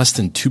 it's been less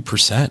than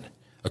 2%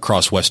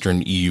 across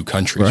Western EU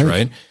countries,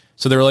 right?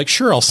 So they're like,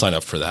 sure, I'll sign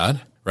up for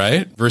that,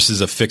 right? Versus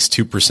a fixed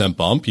 2%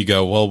 bump. You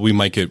go, well, we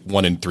might get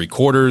 1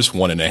 3/4,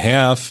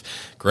 1.5.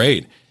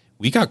 Great.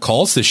 We got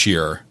calls this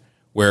year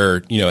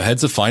where,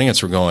 heads of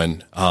finance were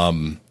going,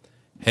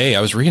 hey,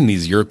 I was reading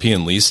these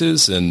European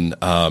leases and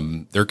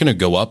they're going to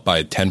go up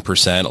by 10%,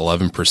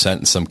 11%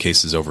 in some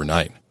cases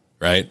overnight,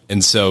 right?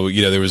 And so,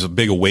 there was a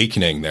big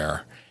awakening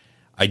there.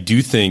 I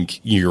do think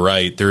you're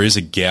right. There is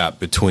a gap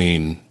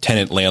between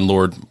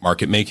tenant-landlord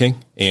market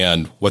making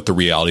and what the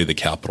reality of the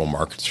capital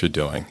markets are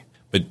doing.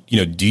 But,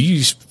 do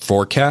you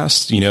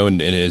forecast,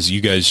 and as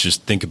you guys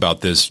just think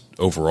about this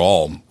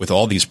overall, with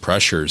all these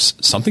pressures,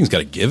 something's got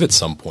to give at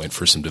some point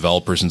for some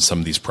developers in some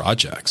of these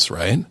projects,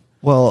 right?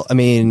 Well,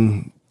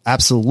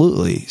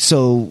 absolutely.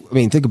 So,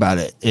 think about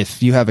it.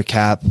 If you have a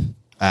cap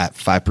at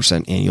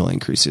 5% annual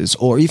increases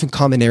or even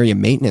common area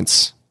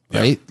maintenance,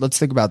 right? Yeah. Let's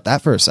think about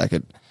that for a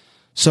second.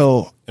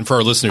 So, and for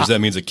our listeners, that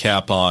means a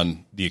cap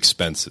on the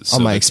expenses.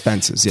 On my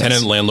expenses, yes.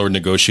 Tenant and landlord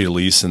negotiate a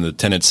lease and the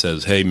tenant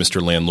says, hey,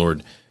 Mr.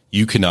 Landlord,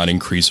 you cannot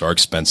increase our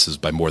expenses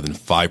by more than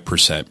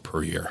 5%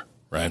 per year,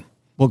 right?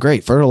 Well,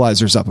 great.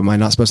 Fertilizer's up. Am I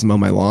not supposed to mow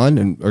my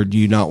lawn? Or do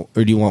you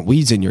want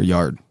weeds in your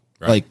yard?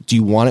 Right. Like, do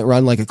you want it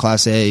run like a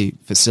Class A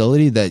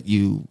facility that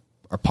you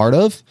are part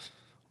of?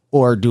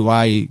 Or do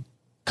I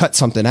cut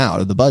something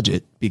out of the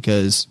budget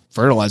because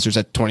fertilizer's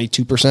at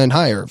 22%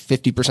 higher,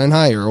 50%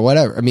 higher, or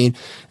whatever? I'm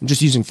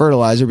just using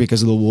fertilizer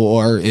because of the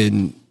war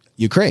in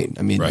Ukraine.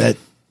 That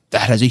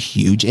has a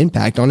huge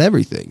impact on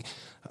everything.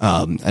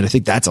 And I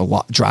think that's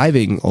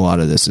driving a lot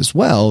of this as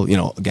well.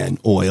 Again,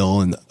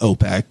 oil and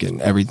OPEC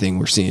and everything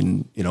we're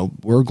seeing,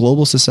 we're a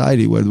global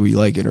society, whether we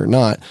like it or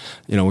not.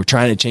 We're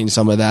trying to change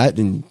some of that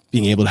and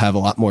being able to have a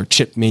lot more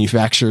chip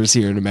manufacturers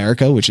here in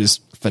America, which is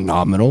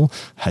phenomenal,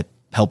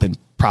 helping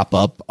prop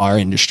up our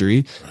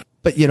industry.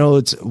 But,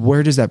 it's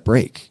where does that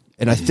break?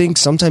 And I think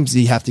sometimes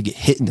you have to get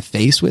hit in the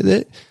face with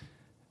it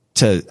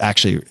to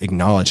actually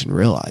acknowledge and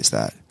realize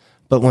that.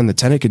 But when the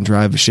tenant can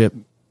drive a ship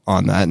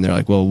on that. And they're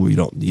like, well, we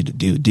don't need to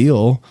do a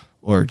deal,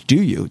 or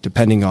do you,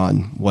 depending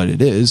on what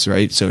it is,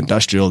 right? So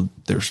industrial,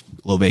 there's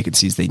low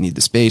vacancies, they need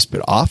the space,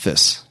 but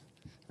office,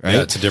 right?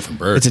 Yeah, it's a different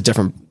bird. It's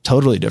a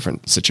totally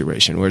different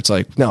situation where it's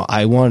like, no,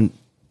 I want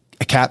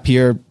a cap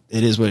here.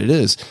 It is what it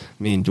is.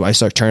 I mean, do I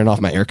start turning off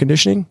my air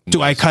conditioning?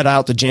 Do I cut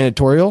out the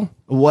janitorial?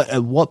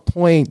 At what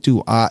point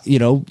do I, you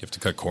have to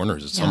cut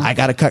corners. At some point. I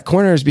got to cut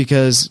corners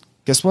because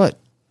guess what?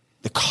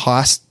 The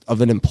cost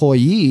of an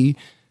employee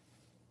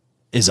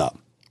is up.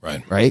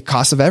 Right.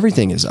 Cost of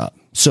everything is up.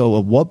 So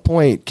at what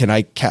point can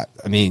I cap?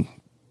 I mean,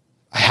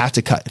 I have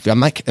to cut.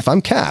 If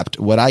I'm capped,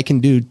 what I can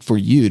do for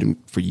you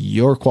for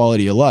your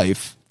quality of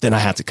life, then I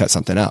have to cut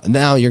something out. And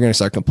now you're going to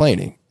start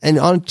complaining. And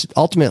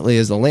ultimately,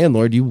 as the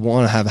landlord, you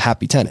want to have a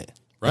happy tenant.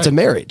 Right. It's a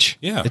marriage.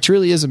 Yeah. It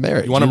truly is a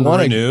marriage. You want them to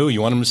renew.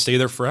 You want them to stay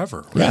there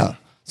forever. Right? Yeah.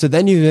 So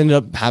then you end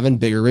up having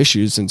bigger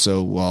issues. And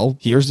so, well,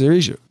 here's the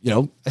issue.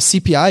 A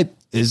CPI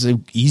is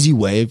an easy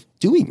way of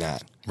doing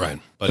that. Right.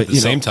 But at the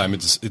same time,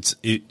 it's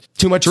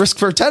too much risk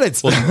for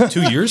tenants. Well,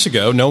 2 years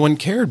ago, no one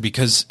cared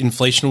because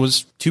inflation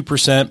was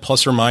 2%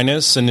 plus or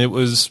minus, and it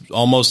was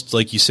almost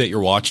like you set your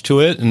watch to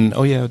it, and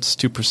it's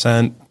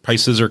 2%.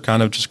 Prices are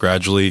kind of just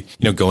gradually,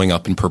 going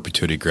up in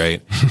perpetuity.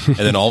 Great. And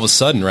then all of a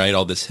sudden, right,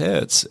 all this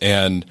hits,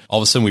 and all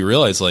of a sudden we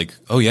realize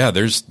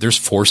there's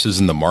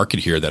forces in the market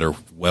here that are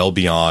well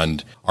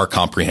beyond our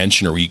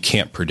comprehension, or we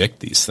can't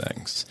predict these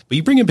things. But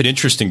you bring up an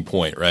interesting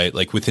point, right?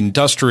 Like with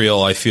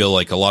industrial, I feel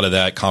like a lot of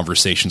that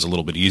conversation's a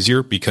little bit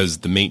easier because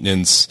the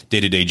maintenance,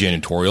 day-to-day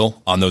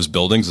janitorial on those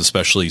buildings,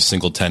 especially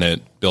single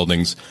tenant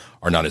buildings,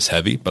 are not as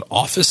heavy. But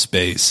office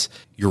space,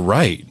 you're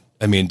right.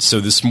 I mean, so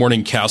this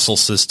morning, Castle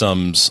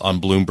Systems on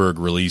Bloomberg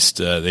released,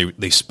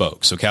 they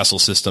spoke. So Castle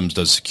Systems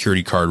does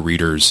security card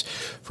readers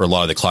for a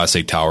lot of the Class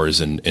A towers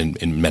in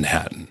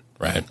Manhattan,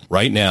 right?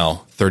 Right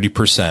now,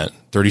 30%,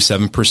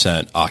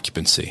 37%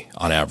 occupancy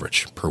on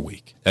average per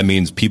week. That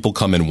means people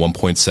come in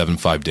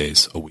 1.75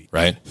 days a week,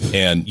 right?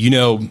 And,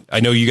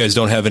 I know you guys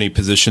don't have any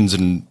positions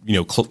in,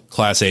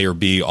 Class A or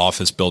B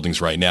office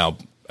buildings right now.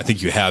 I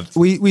think you have.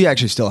 We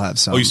actually still have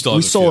some. Oh, you still have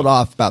we sold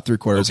off about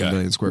 750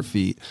 million square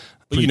feet.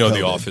 But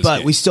the office.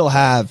 But we still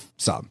have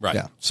some. Right.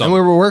 Yeah. Some. And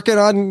we're working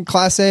on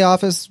Class A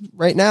office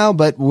right now,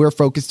 but we're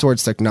focused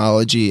towards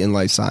technology and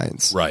life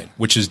science. Right.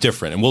 Which is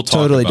different. And we'll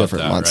talk totally about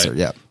different that, monster. Right?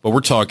 Yeah. But we're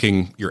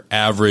talking your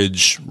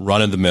average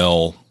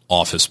run-of-the-mill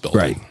office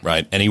building,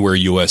 right? Anywhere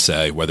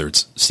USA, whether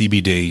it's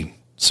CBD,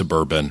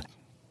 suburban,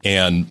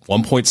 and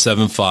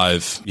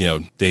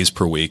 1.75, days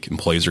per week,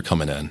 employees are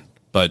coming in.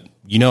 But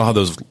you know how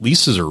those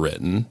leases are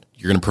written.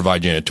 You're going to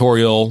provide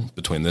janitorial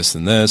between this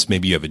and this.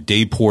 Maybe you have a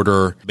day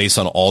porter based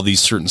on all these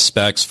certain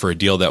specs for a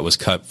deal that was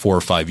cut 4 or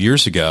 5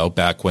 years ago,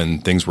 back when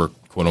things were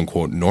quote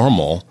unquote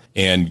normal.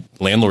 And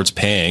landlords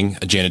paying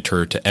a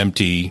janitor to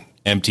empty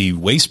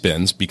waste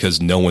bins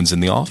because no one's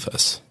in the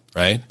office,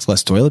 right? It's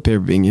less toilet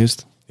paper being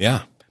used.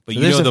 Yeah. But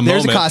there's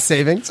a cost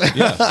savings.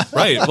 Yeah,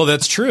 right. Well,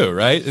 that's true,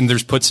 right? And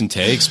there's puts and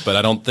takes, but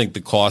I don't think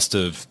the cost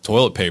of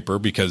toilet paper,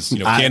 because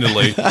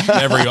candidly,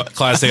 every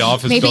Class A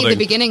office maybe building, the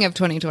beginning of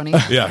 2020.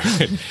 Yeah,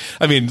 right.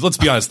 I mean, let's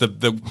be honest.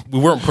 We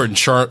weren't putting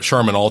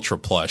Charmin Ultra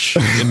Plush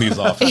in these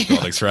office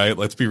buildings, right?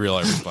 Let's be real,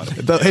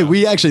 everybody. Hey,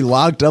 we actually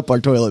locked up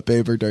our toilet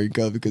paper during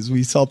COVID because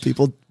we saw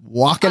people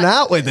walking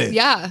out with it.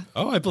 Yeah.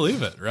 Oh, I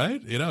believe it, right?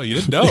 You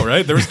didn't know,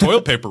 right? There was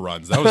toilet paper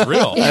runs. That was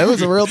real. That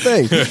was a real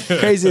thing.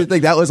 Crazy to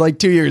think that was like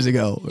 2 years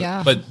ago.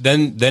 Yeah. But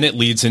then it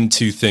leads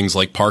into things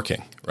like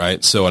parking,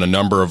 right? So on a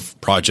number of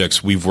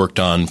projects we've worked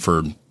on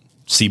for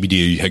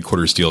CBD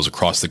headquarters deals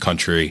across the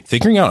country,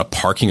 figuring out a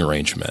parking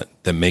arrangement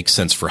that makes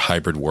sense for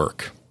hybrid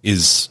work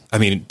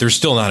there's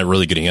still not a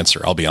really good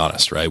answer. I'll be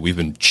honest, right? We've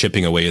been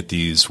chipping away at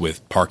these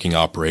with parking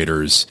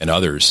operators and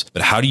others.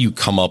 But how do you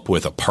come up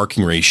with a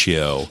parking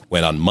ratio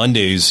when on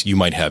Mondays you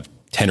might have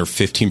 10 or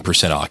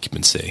 15%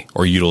 occupancy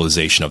or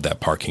utilization of that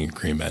parking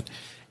agreement,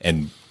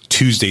 and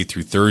Tuesday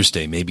through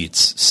Thursday, maybe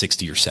it's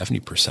 60 or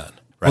 70%. Right?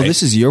 Well,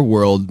 this is your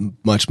world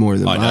much more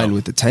than mine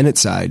with the tenant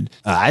side.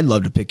 I'd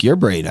love to pick your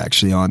brain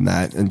actually on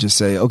that and just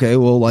say, okay,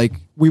 well,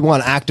 we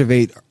want to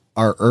activate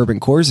our urban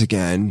cores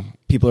again.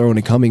 People are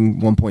only coming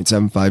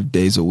 1.75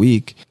 days a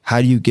week.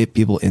 How do you get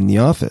people in the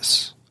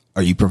office?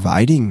 Are you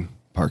providing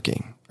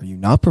parking? Are you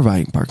not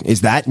providing parking?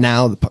 Is that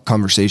now the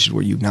conversation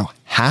where you now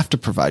have to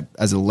provide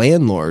as a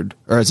landlord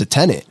or as a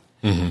tenant?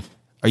 Mm-hmm.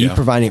 Are you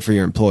providing it for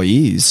your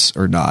employees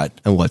or not?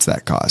 And what's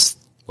that cost?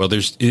 Well,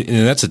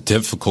 and that's a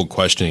difficult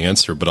question to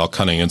answer, but I'll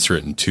kind of answer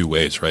it in two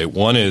ways, right?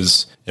 One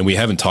is, and we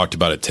haven't talked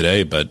about it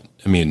today, but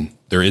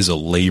there is a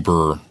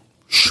labor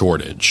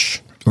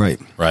shortage. Right.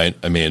 Right.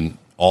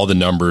 All the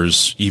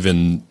numbers,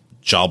 even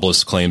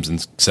jobless claims,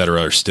 et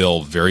cetera, are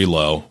still very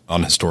low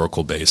on a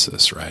historical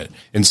basis. Right.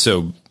 And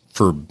so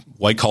for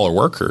white collar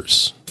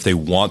workers, if they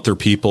want their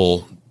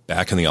people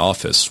back in the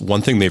office,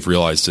 one thing they've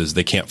realized is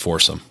they can't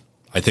force them.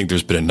 I think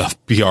there's been enough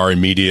PR and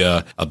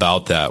media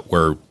about that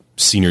where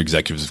senior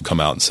executives have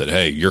come out and said,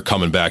 hey, you're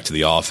coming back to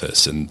the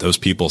office. And those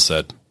people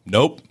said,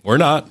 nope, we're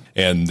not.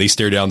 And they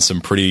stare down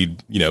some pretty,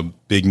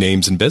 big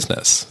names in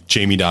business.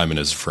 Jamie Dimon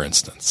is, for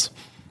instance.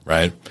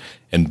 right?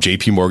 And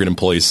JP Morgan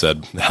employees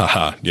said,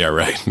 haha, yeah,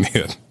 right.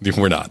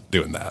 We're not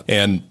doing that.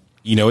 And,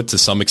 to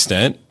some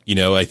extent,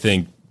 I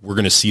think we're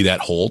going to see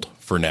that hold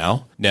for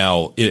now.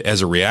 Now,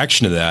 as a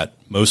reaction to that,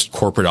 most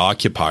corporate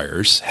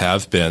occupiers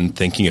have been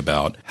thinking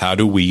about how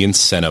do we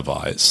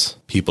incentivize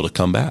people to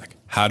come back?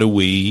 How do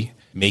we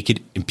make it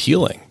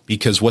appealing?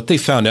 Because what they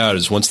found out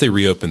is once they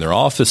reopened their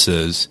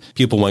offices,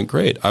 people went,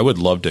 great, I would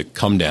love to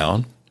come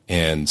down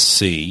and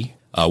see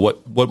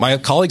what my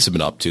colleagues have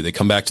been up to. They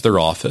come back to their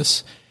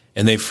office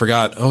and they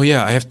forgot, oh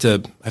yeah, I have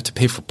to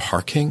pay for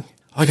parking.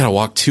 Oh, I got to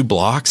walk 2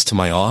 blocks to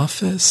my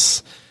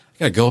office. I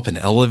got to go up an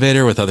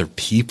elevator with other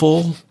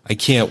people. I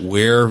can't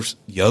wear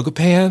yoga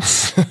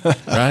pants,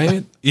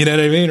 right? You know what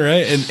I mean,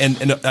 right?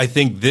 And I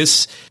think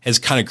this has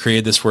kind of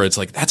created this where it's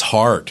like, that's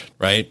hard,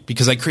 right?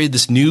 Because I created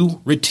this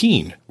new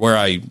routine where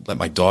I let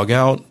my dog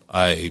out.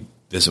 I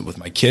visit with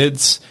my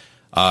kids.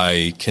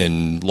 I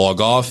can log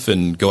off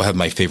and go have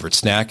my favorite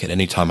snack at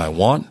any time I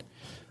want.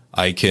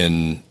 I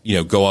can,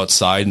 go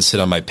outside and sit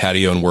on my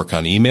patio and work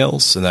on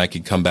emails, and then I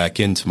could come back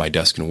into my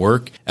desk and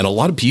work. And a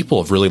lot of people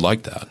have really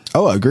liked that.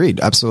 Oh, agreed.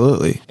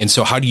 Absolutely. And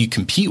so how do you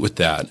compete with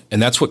that? And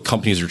that's what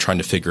companies are trying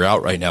to figure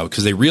out right now,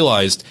 because they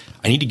realized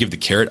I need to give the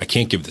carrot. I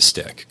can't give the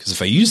stick, because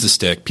if I use the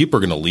stick, people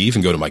are going to leave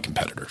and go to my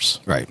competitors.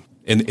 Right.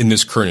 In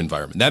this current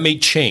environment, that may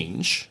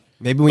change.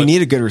 Maybe we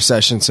need a good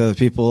recession so that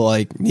people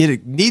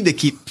need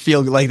to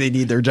feel like they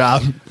need their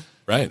job.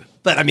 Right.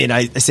 But I mean,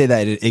 I say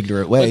that in an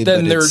ignorant way.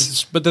 But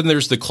then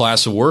there's the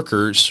class of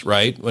workers,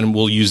 right? And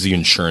we'll use the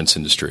insurance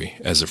industry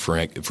as for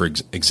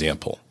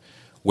example,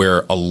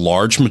 where a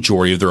large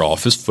majority of their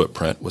office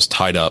footprint was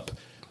tied up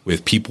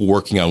with people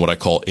working on what I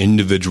call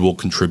individual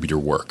contributor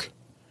work,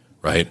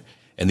 right?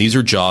 And these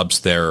are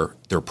jobs they're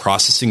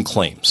processing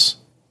claims.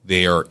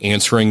 They are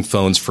answering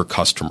phones for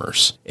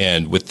customers.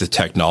 And with the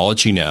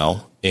technology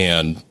now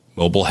and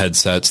mobile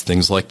headsets,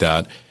 things like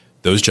that,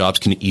 those jobs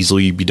can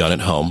easily be done at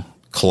home.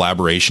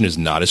 Collaboration is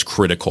not as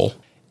critical.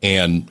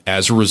 And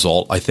as a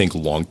result, I think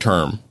long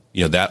term,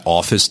 that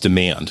office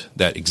demand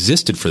that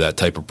existed for that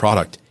type of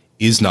product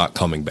is not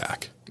coming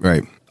back.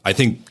 Right. I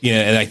think,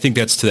 and I think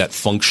that's to that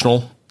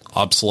functional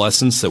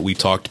obsolescence that we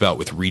talked about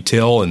with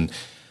retail and,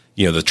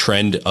 the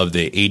trend of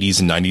the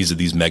 80s and 90s of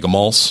these mega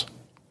malls,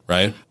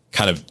 right?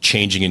 Kind of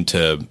changing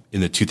into,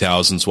 in the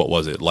 2000s, what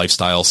was it?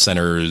 Lifestyle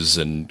centers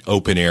and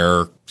open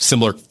air,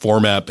 similar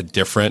format, but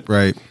different.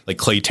 Right. Like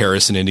Clay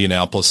Terrace in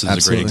Indianapolis is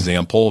Absolutely. a great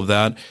example of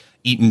that.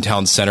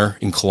 Eatontown Center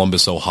in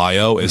Columbus,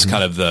 Ohio is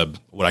kind of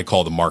what I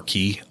call the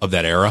marquee of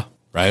that era,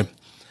 right?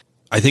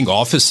 I think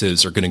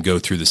offices are going to go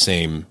through the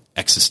same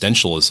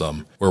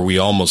existentialism where we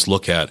almost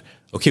look at,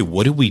 okay,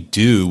 what do we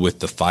do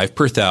with the 5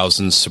 per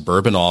 1,000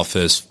 suburban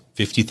office,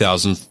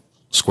 50,000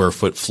 square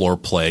foot floor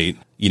plate,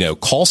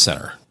 call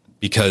center?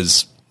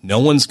 Because no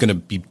one's going to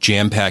be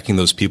jam packing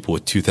those people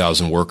with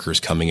 2,000 workers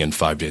coming in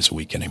 5 days a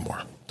week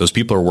anymore. Those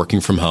people are working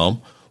from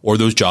home, or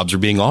those jobs are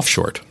being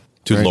offshored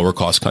to lower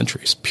cost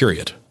countries,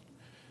 period.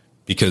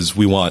 Because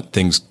we want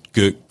things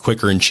good,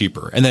 quicker and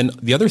cheaper. And then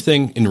the other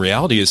thing in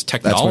reality is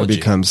technology. That's when it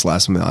becomes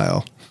last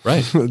mile.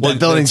 Right. The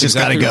building's just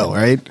got to go,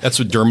 right? That's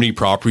what Dermody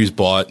Properties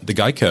bought the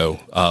Geico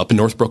up in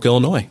Northbrook,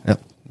 Illinois. Yep.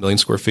 1 million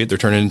square feet. They're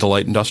turning into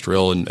light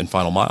industrial and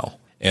final mile.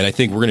 And I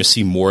think we're going to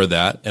see more of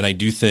that. And I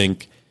do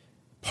think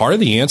part of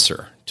the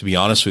answer, to be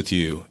honest with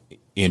you,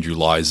 Andrew,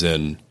 lies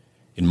in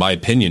my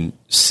opinion,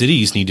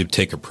 cities need to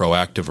take a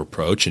proactive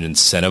approach in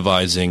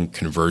incentivizing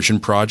conversion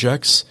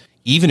projects,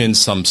 even in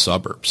some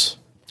suburbs.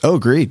 Oh,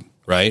 agreed.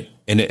 Right.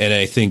 And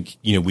I think,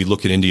 we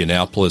look at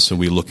Indianapolis and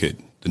we look at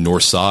the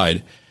north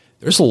side.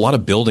 There's a lot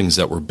of buildings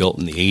that were built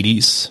in the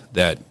 80s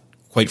that,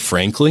 quite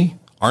frankly,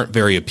 aren't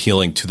very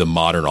appealing to the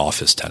modern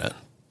office tenant.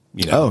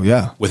 Oh,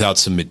 yeah. Without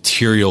some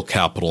material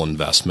capital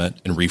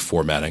investment and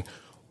reformatting.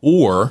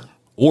 Or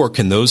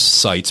can those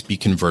sites be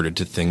converted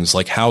to things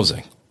like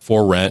housing,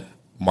 for rent,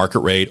 market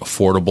rate,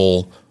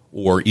 affordable,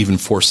 or even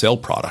for sale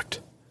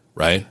product,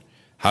 right?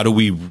 How do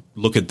we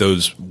look at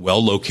those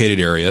well-located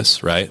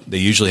areas, right? They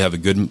usually have a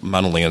good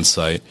amount of land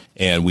site,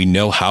 and we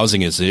know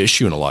housing is an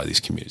issue in a lot of these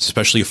communities,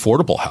 especially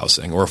affordable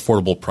housing or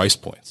affordable price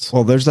points.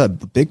 Well, there's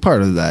that big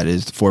part of that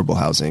is affordable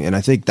housing. And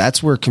I think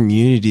that's where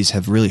communities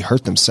have really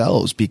hurt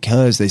themselves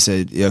because they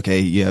said, okay,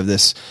 you have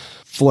this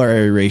floor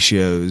area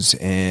ratios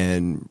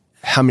and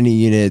how many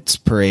units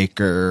per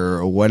acre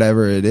or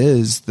whatever it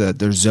is that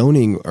their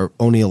zoning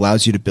only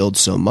allows you to build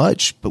so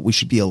much, but we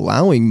should be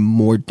allowing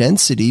more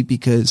density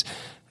because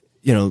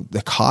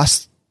the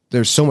cost,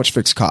 there's so much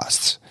fixed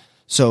costs.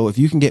 So if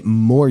you can get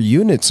more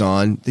units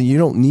on, then you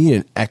don't need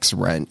an X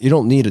rent. You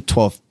don't need a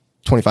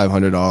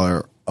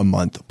 $2,500 a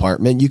month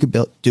apartment. You could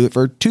do it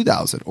for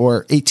 $2,000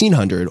 or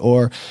 $1,800,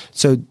 or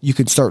so you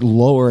could start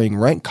lowering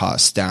rent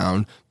costs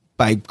down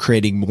by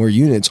creating more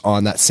units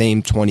on that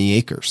same 20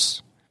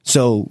 acres.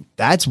 So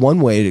that's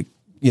one way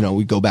to,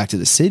 we go back to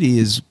the city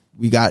is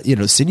we got,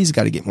 cities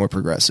got to get more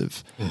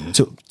progressive. Mm-hmm.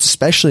 So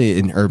especially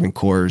in urban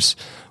cores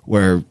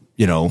where,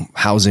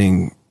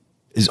 housing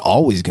is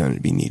always going to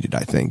be needed,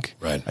 I think.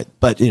 Right.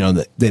 But,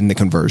 then the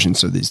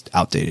conversions are these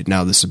outdated.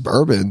 Now the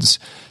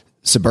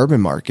suburban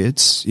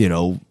markets,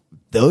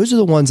 those are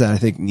the ones that I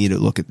think need to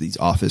look at these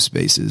office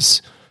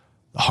spaces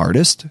the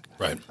hardest.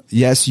 Right.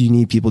 Yes, you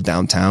need people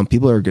downtown.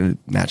 People are going to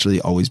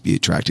naturally always be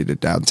attracted to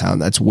downtown.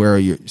 That's where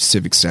your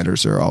civic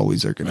centers are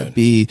going to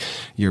be,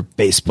 your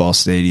baseball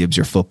stadiums,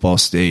 your football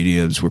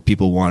stadiums, where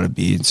people want to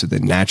be. And so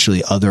then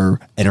naturally other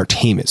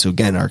entertainment. So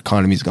again, our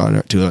economy's gone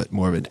to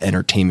more of an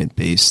entertainment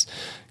based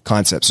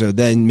concept. So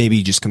then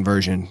maybe just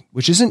conversion,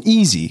 which isn't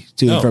easy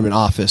from an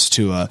office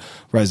to a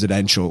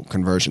residential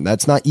conversion.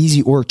 That's not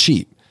easy or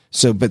cheap.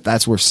 So, but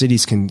that's where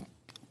cities can,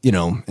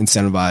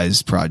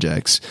 incentivize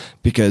projects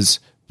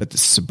but the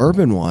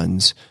suburban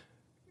ones,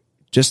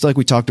 just like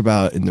we talked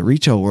about in the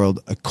retail world,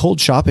 a cold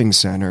shopping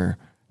center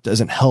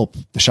doesn't help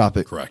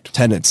the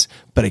tenants,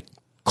 but a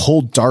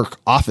cold, dark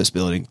office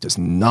building does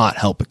not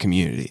help a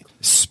community,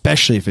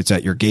 especially if it's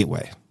at your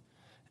gateway.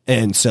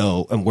 And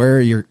where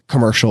are your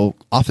commercial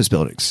office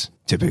buildings?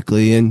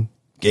 Typically in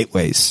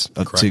gateways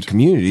to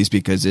communities,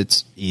 because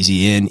it's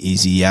easy in,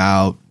 easy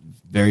out,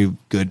 very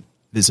good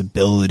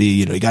visibility.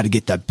 You got to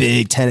get that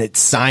big tenant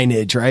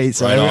signage, right?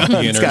 So right off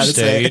the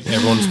interstate,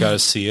 everyone's got to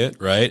see it,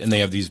 right? And they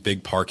have these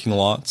big parking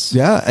lots.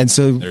 Yeah, and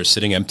so they're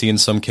sitting empty in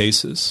some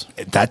cases.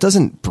 That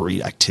doesn't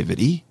breed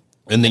activity.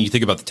 And then you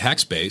think about the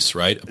tax base,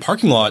 right? A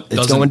parking lot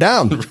it's going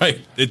down,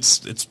 right? It's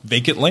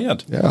vacant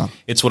land. Yeah,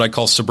 it's what I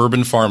call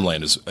suburban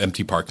farmland, is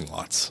empty parking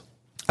lots.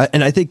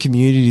 And I think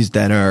communities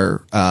that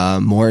are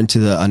more into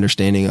the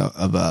understanding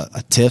of a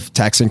TIF,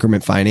 tax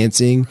increment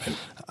financing,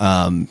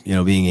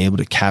 being able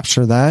to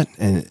capture that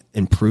and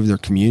improve their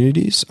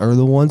communities are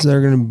the ones that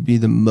are going to be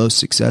the most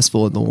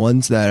successful. And the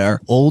ones that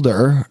are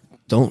older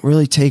don't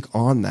really take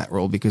on that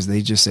role, because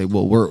they just say,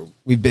 well,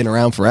 we've been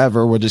around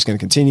forever. We're just going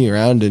to continue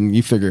around and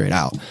you figure it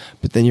out.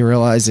 But then you're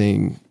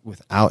realizing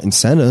without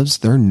incentives,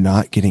 they're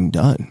not getting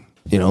done.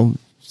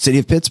 City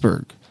of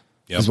Pittsburgh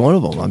is one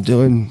of them. I'm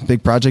doing a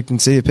big project in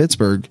City of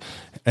Pittsburgh,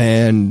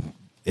 and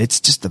it's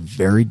just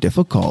very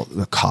difficult.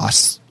 The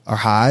costs are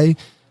high.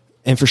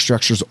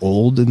 Infrastructure's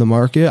old in the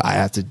market. I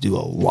have to do a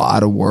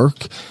lot of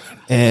work,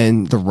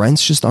 and the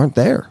rents just aren't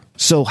there.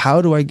 So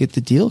how do I get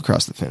the deal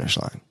across the finish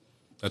line?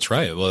 That's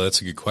right. Well,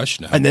 that's a good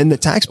question. And then the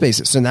tax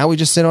basis. So now we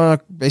just sit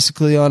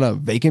basically on a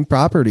vacant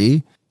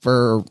property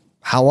for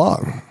how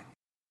long?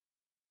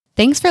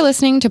 Thanks for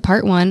listening to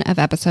part 1 of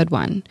episode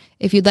 1.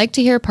 If you'd like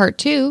to hear part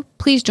 2,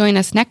 please join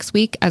us next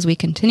week as we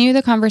continue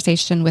the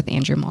conversation with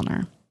Andrew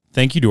Molnar.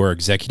 Thank you to our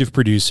executive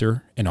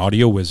producer and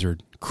audio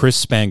wizard, Chris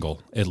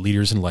Spangle at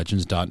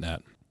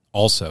leadersandlegends.net.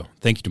 Also,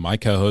 thank you to my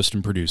co-host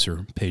and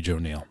producer, Paige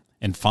O'Neill.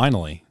 And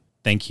finally,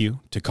 thank you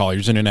to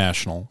Colliers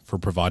International for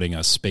providing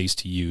us space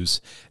to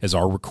use as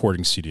our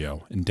recording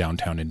studio in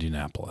downtown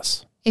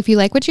Indianapolis. If you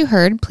like what you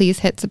heard, please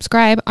hit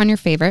subscribe on your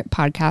favorite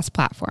podcast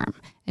platform.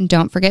 And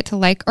don't forget to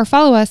like or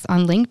follow us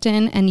on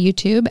LinkedIn and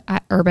YouTube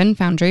at Urban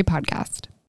Foundry Podcast.